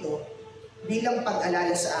 Gawin niyo ito bilang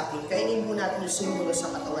pag-alala sa akin. Kainin po natin yung simbolo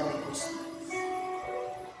sa katawan ni Kristo.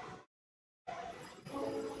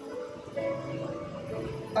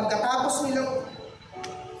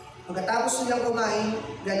 Pagkatapos nilang kumain,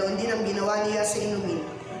 ganoon din ang ginawa niya sa inumin.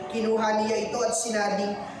 Kinuha niya ito at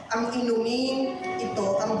sinabing, ang inumin ito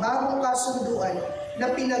ang bagong kasunduan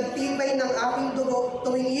na pinagtibay ng aking dugo.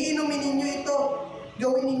 Tuwing iinumin ninyo ito,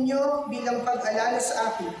 gawin ninyo bilang pag-alala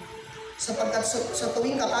sa akin. Sapagkat sa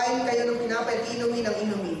tuwing kakain kayo ng tinapay at inumin ang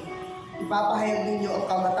inumin, ipapahayag ninyo ang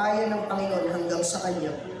kamatayan ng Panginoon hanggang sa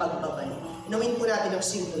kanyang pagbabalik. Inumin po natin ang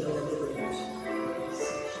simbolo ng dugo ng Diyos.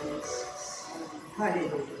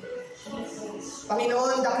 Hallelujah.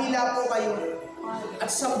 Panginoon, dakila po kayo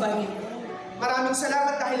at sambahin. Maraming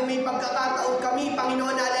salamat dahil may pagkakataon kami,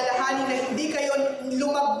 Panginoon, na alalahanin na hindi kayo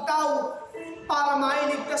lumagtaw para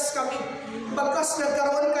mailigtas kami. Bagkas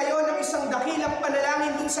nagkaroon kayo ng isang dakilang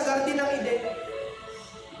panalangin dun sa Garden ng Eden.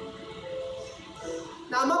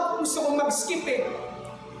 Na Ama, gusto kong mag-skip eh.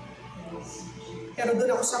 Pero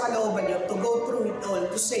doon ako sa kalooban niyo, to go through it all,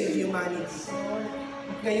 to save humanity.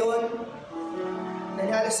 At ngayon,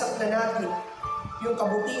 nalalasap na natin yung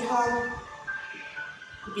kabutihan,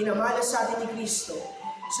 yung pinamalas sa atin ni Kristo,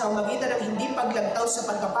 sa magitan ng hindi paglagtaw sa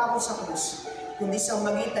pagkapako sa krus, kundi sa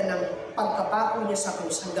magitan ng pagkapako niya sa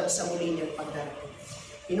krus hanggang sa muli niyang pagdarating.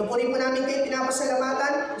 Pinupuri po namin kayo,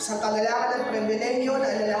 pinapasalamatan, isang kagalakan at pribilehiyo na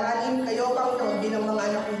alalahanin kayo, Panginoon, bilang mga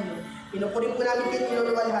anak ninyo. Pinupuri po namin kayo,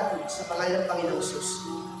 tinuluwalhati sa pangalan ng Panginoong Jesus.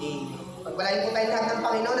 Amen. Pagpalain po tayo lahat ng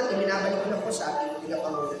Panginoon at ibinabalik ko na po sa ating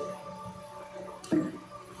tagapangunan.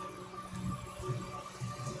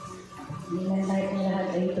 Ngayon tayo po lahat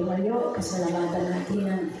ay tumayo, kasalamatan natin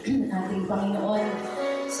ang ating Panginoon.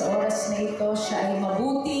 Sa oras na ito, siya ay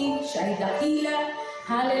mabuti, siya ay dakila.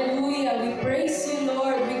 Hallelujah! We praise you,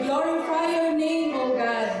 Lord. We glorify your name, O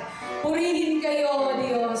God. Purihin kayo, O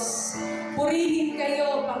Diyos. Purihin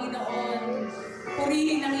kayo, Panginoon.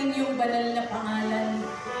 Purihin ang inyong banal na pangalan.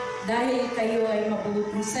 Dahil kayo ay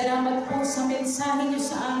mabuti. Salamat po sa mensahe niyo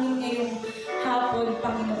sa amin ngayong hapon,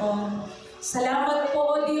 Panginoon. Salamat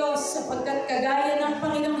po, O Diyos, sapagkat kagaya ng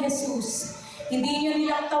Panginoong Jesus, hindi niyo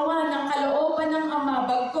nilaktawan ang kalooban ng Ama,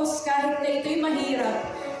 bagkos kahit na ito'y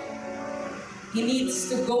mahirap, He needs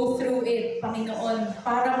to go through it, Panginoon,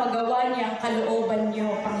 para magawa niya ang kalooban niyo,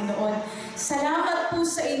 Panginoon. Salamat po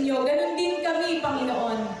sa inyo. Ganon din kami,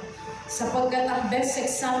 Panginoon, sapagkat ang best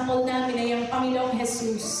example namin ay ang Panginoong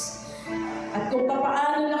Jesus. At kung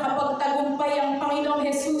paano nakapagtagumpay ang Panginoong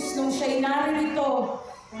Jesus nung siya'y naririto,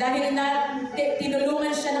 dahil na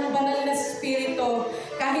tinulungan siya ng banal na spirito,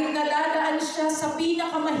 kahit nadadaan siya sa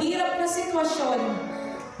pinakamahirap na sitwasyon,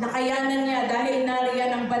 nakayanan niya dahil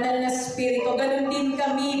nariyan ang banal na spirito. Ganun din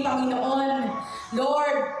kami, Panginoon.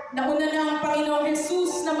 Lord, nauna na ang Panginoong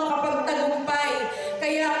Jesus na makapagtagumpay.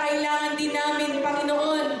 Kaya kailangan din namin,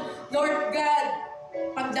 Panginoon, Lord God,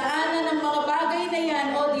 pagdaanan ng mga bagay na yan,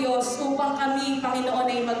 O Diyos, upang kami, Panginoon,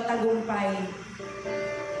 ay magtagumpay.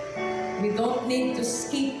 We don't need to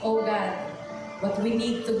skip, O God, but we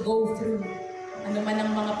need to go through ano man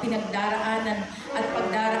ang mga pinagdaraanan at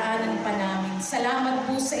pagdaraanan pa namin. Salamat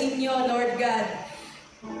po sa inyo, Lord God.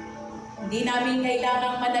 Hindi namin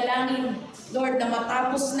kailangang manalangin, Lord, na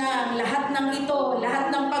matapos na ang lahat ng ito, lahat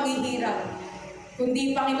ng paghihirap.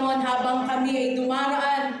 Kundi, Panginoon, habang kami ay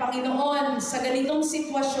dumaraan, Panginoon, sa ganitong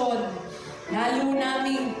sitwasyon, lalo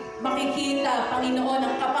namin makikita, Panginoon,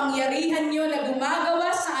 ang kapangyarihan niyo na gumagawa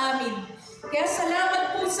sa amin. Kaya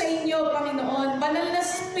salamat po sa inyo, Panginoon. Banal na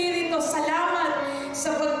Espiritu, salamat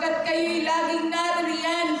sapagkat kayo'y laging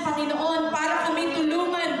naririyan, Panginoon, para kami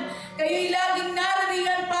tulungan. Kayo'y laging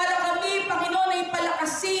naririyan para kami, Panginoon, ay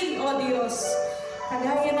palakasin, O Diyos.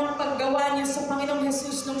 Kagaya ng paggawa niyo sa Panginoong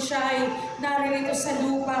Jesus nung siya ay naririto sa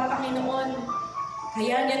lupa, Panginoon.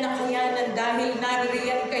 Kaya niya nakayanan dahil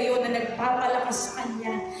naririyan kayo na nagpapalakas sa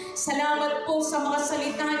Kanya. Salamat po sa mga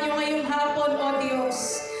salita niyo ngayong hapon, O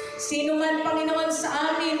Diyos. Sino man, Panginoon,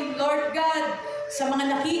 sa amin, Lord God, sa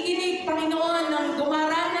mga nakikinig, Panginoon, ng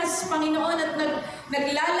dumaranas, Panginoon, at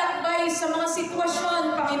naglalakbay sa mga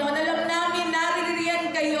sitwasyon, Panginoon, alam namin,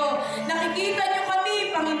 naririyan kayo. Nakikita niyo kami,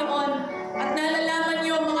 Panginoon, at nalalaman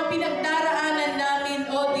niyo ang mga pinagdaraanan namin,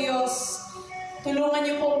 O Diyos. Tulungan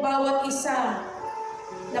niyo po bawat isa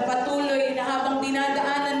na patuloy na habang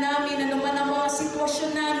dinadaanan namin anuman ang mga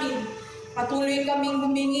sitwasyon namin, patuloy kaming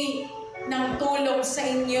humingi ng tulong sa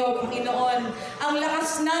inyo, Panginoon. Ang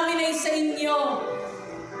lakas namin ay sa inyo.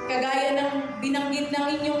 Kagaya ng binanggit ng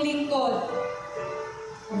inyong lingkod,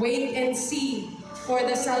 wait and see for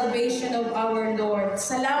the salvation of our Lord.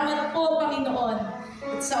 Salamat po, Panginoon.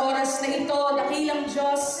 At sa oras na ito, dakilang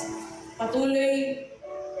Diyos, patuloy,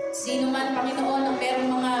 sino man, Panginoon, ang merong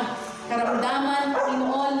mga karamdaman,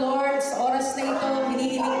 Panginoon, Lord, sa oras na ito,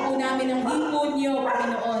 hinihiling po namin ang hipon niyo,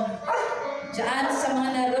 Panginoon. Diyan sa mga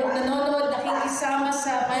nanonood, nakikisama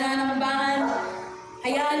sa pananambahan,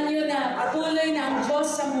 hayaan niyo na patuloy na ang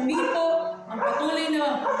Diyos ang humipo, ang patuloy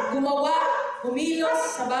na gumawa,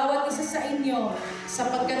 humilos sa bawat isa sa inyo,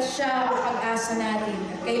 sapagkat siya ang pag-asa natin.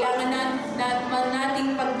 At kailangan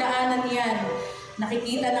nating pagdaanan yan.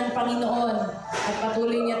 Nakikita ng Panginoon at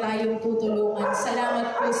patuloy niya tayong tutulungan.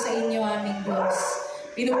 Salamat po sa inyo, aming Diyos.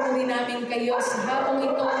 Pinupuri namin kayo sa hapong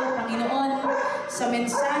ito, Panginoon, sa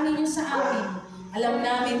mensahe niyo sa amin. Alam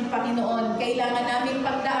namin, Panginoon, kailangan namin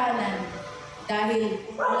pagdaanan dahil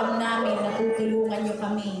alam namin na tutulungan niyo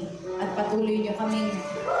kami at patuloy niyo kaming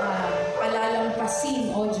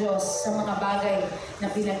palalampasin, O Diyos, sa mga bagay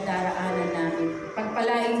na pinagdaraanan namin.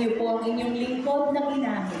 Pagpalain niyo po ang inyong lingkod na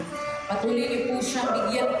ginamit Patuloy niyo po siyang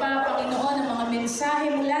bigyan pa, Panginoon, ng mga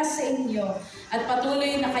mensahe mula sa inyo. At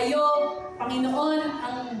patuloy na kayo, Panginoon,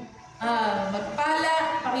 ang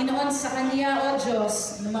magpala, Panginoon, sa Kanya, O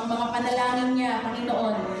Diyos, ng mga panalangin niya,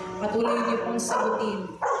 Panginoon, patuloy niyo pong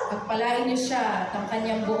sagutin. Pagpalain niyo siya at ang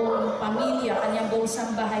kanyang buong pamilya, kanyang buong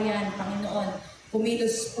sambahayan, Panginoon.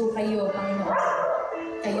 Kumilos po kayo, Panginoon.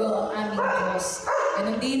 Kayo ang aming Diyos.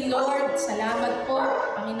 Ganun din, Lord, salamat po,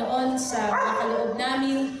 Panginoon, sa mga kaloob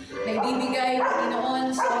namin na ibibigay,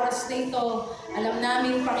 Panginoon, sa oras na ito. Alam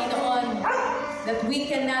namin, Panginoon, that we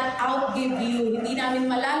cannot outgive you. Hindi namin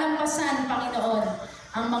malalampasan, Panginoon,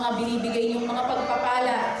 ang mga binibigay niyong mga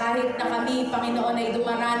pagpapala kahit na kami, Panginoon, ay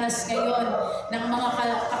dumaranas ngayon ng mga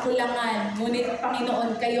kakulangan. Ngunit, Panginoon,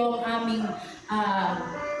 kayo ang aming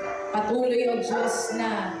patuloy, O Diyos,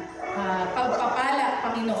 na pagpapala,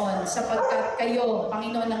 Panginoon, sapagkat kayo,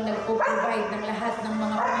 Panginoon, ang nagpo-provide ng lahat ng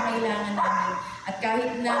mga pangangailangan namin. At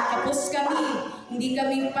kahit na kapos kami, hindi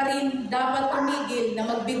kami pa rin dapat tumigil na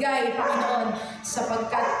magbigay, Panginoon,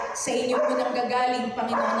 sapagkat sa inyo po nang gagaling,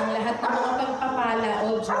 Panginoon, ang lahat ng mga pagpapala,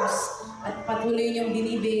 O Diyos, at patuloy niyong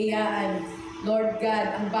binibiyayaan, Lord God,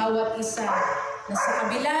 ang bawat isa na sa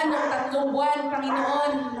kabila ng 3 buwan,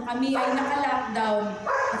 Panginoon, na kami ay naka-lockdown,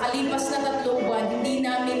 nakalipas na 3 buwan, hindi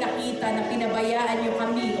namin nakita na pinabayaan niyo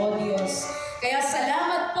kami, O Diyos. Kaya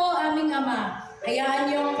salamat po, aming Ama. Hayaan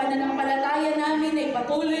niyo ang pananampalataya namin ay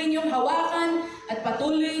patuloy niyong hawakan at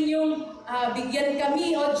patuloy niyong bigyan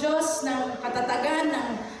kami, O Diyos, ng katatagan,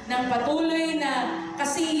 ng patuloy na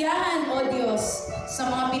kasiyahan, O Diyos, sa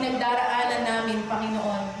mga pinagdaraanan namin,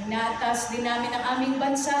 Panginoon. Inatas din namin ang aming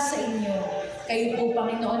bansa sa inyo. Kayo po,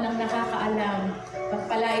 Panginoon, ang nakakaalam.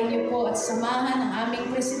 Pagpalain niyo po at samahan ang aming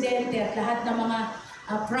presidente at lahat ng mga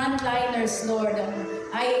frontliners, Lord, ang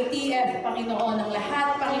IATF, Panginoon, ang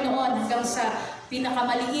lahat, Panginoon, hanggang sa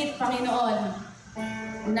pinakamaliit, Panginoon,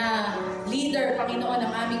 na leader, Panginoon,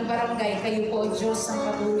 ng aming barangay. Kayo po, Diyos,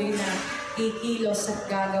 ang patuloy na kikilos at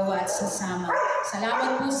gagawa at sasama.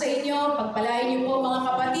 Salamat po sa inyo. Pagpalain niyo po, mga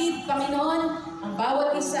kapatid, Panginoon, ang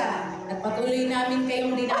bawat isa, at patuloy namin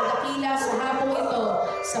kayong dinadakila sa hapong ito,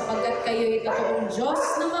 sapagkat kayo ay totoong Diyos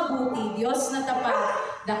na mabuti, Diyos na tapat,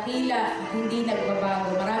 dakila at hindi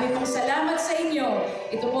nagbabago. Marami pong salamat sa inyo.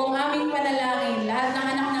 Ito po ang aming panalangin. Lahat ng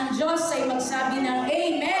anak ng Diyos ay magsabi ng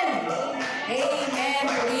Amen! Amen!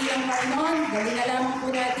 Purihin ang Panginoon. Galing na lamang po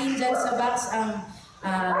natin dyan sa box ang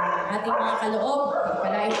ating mga kaloob.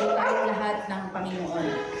 Pagpalain po tayong lahat ng Panginoon.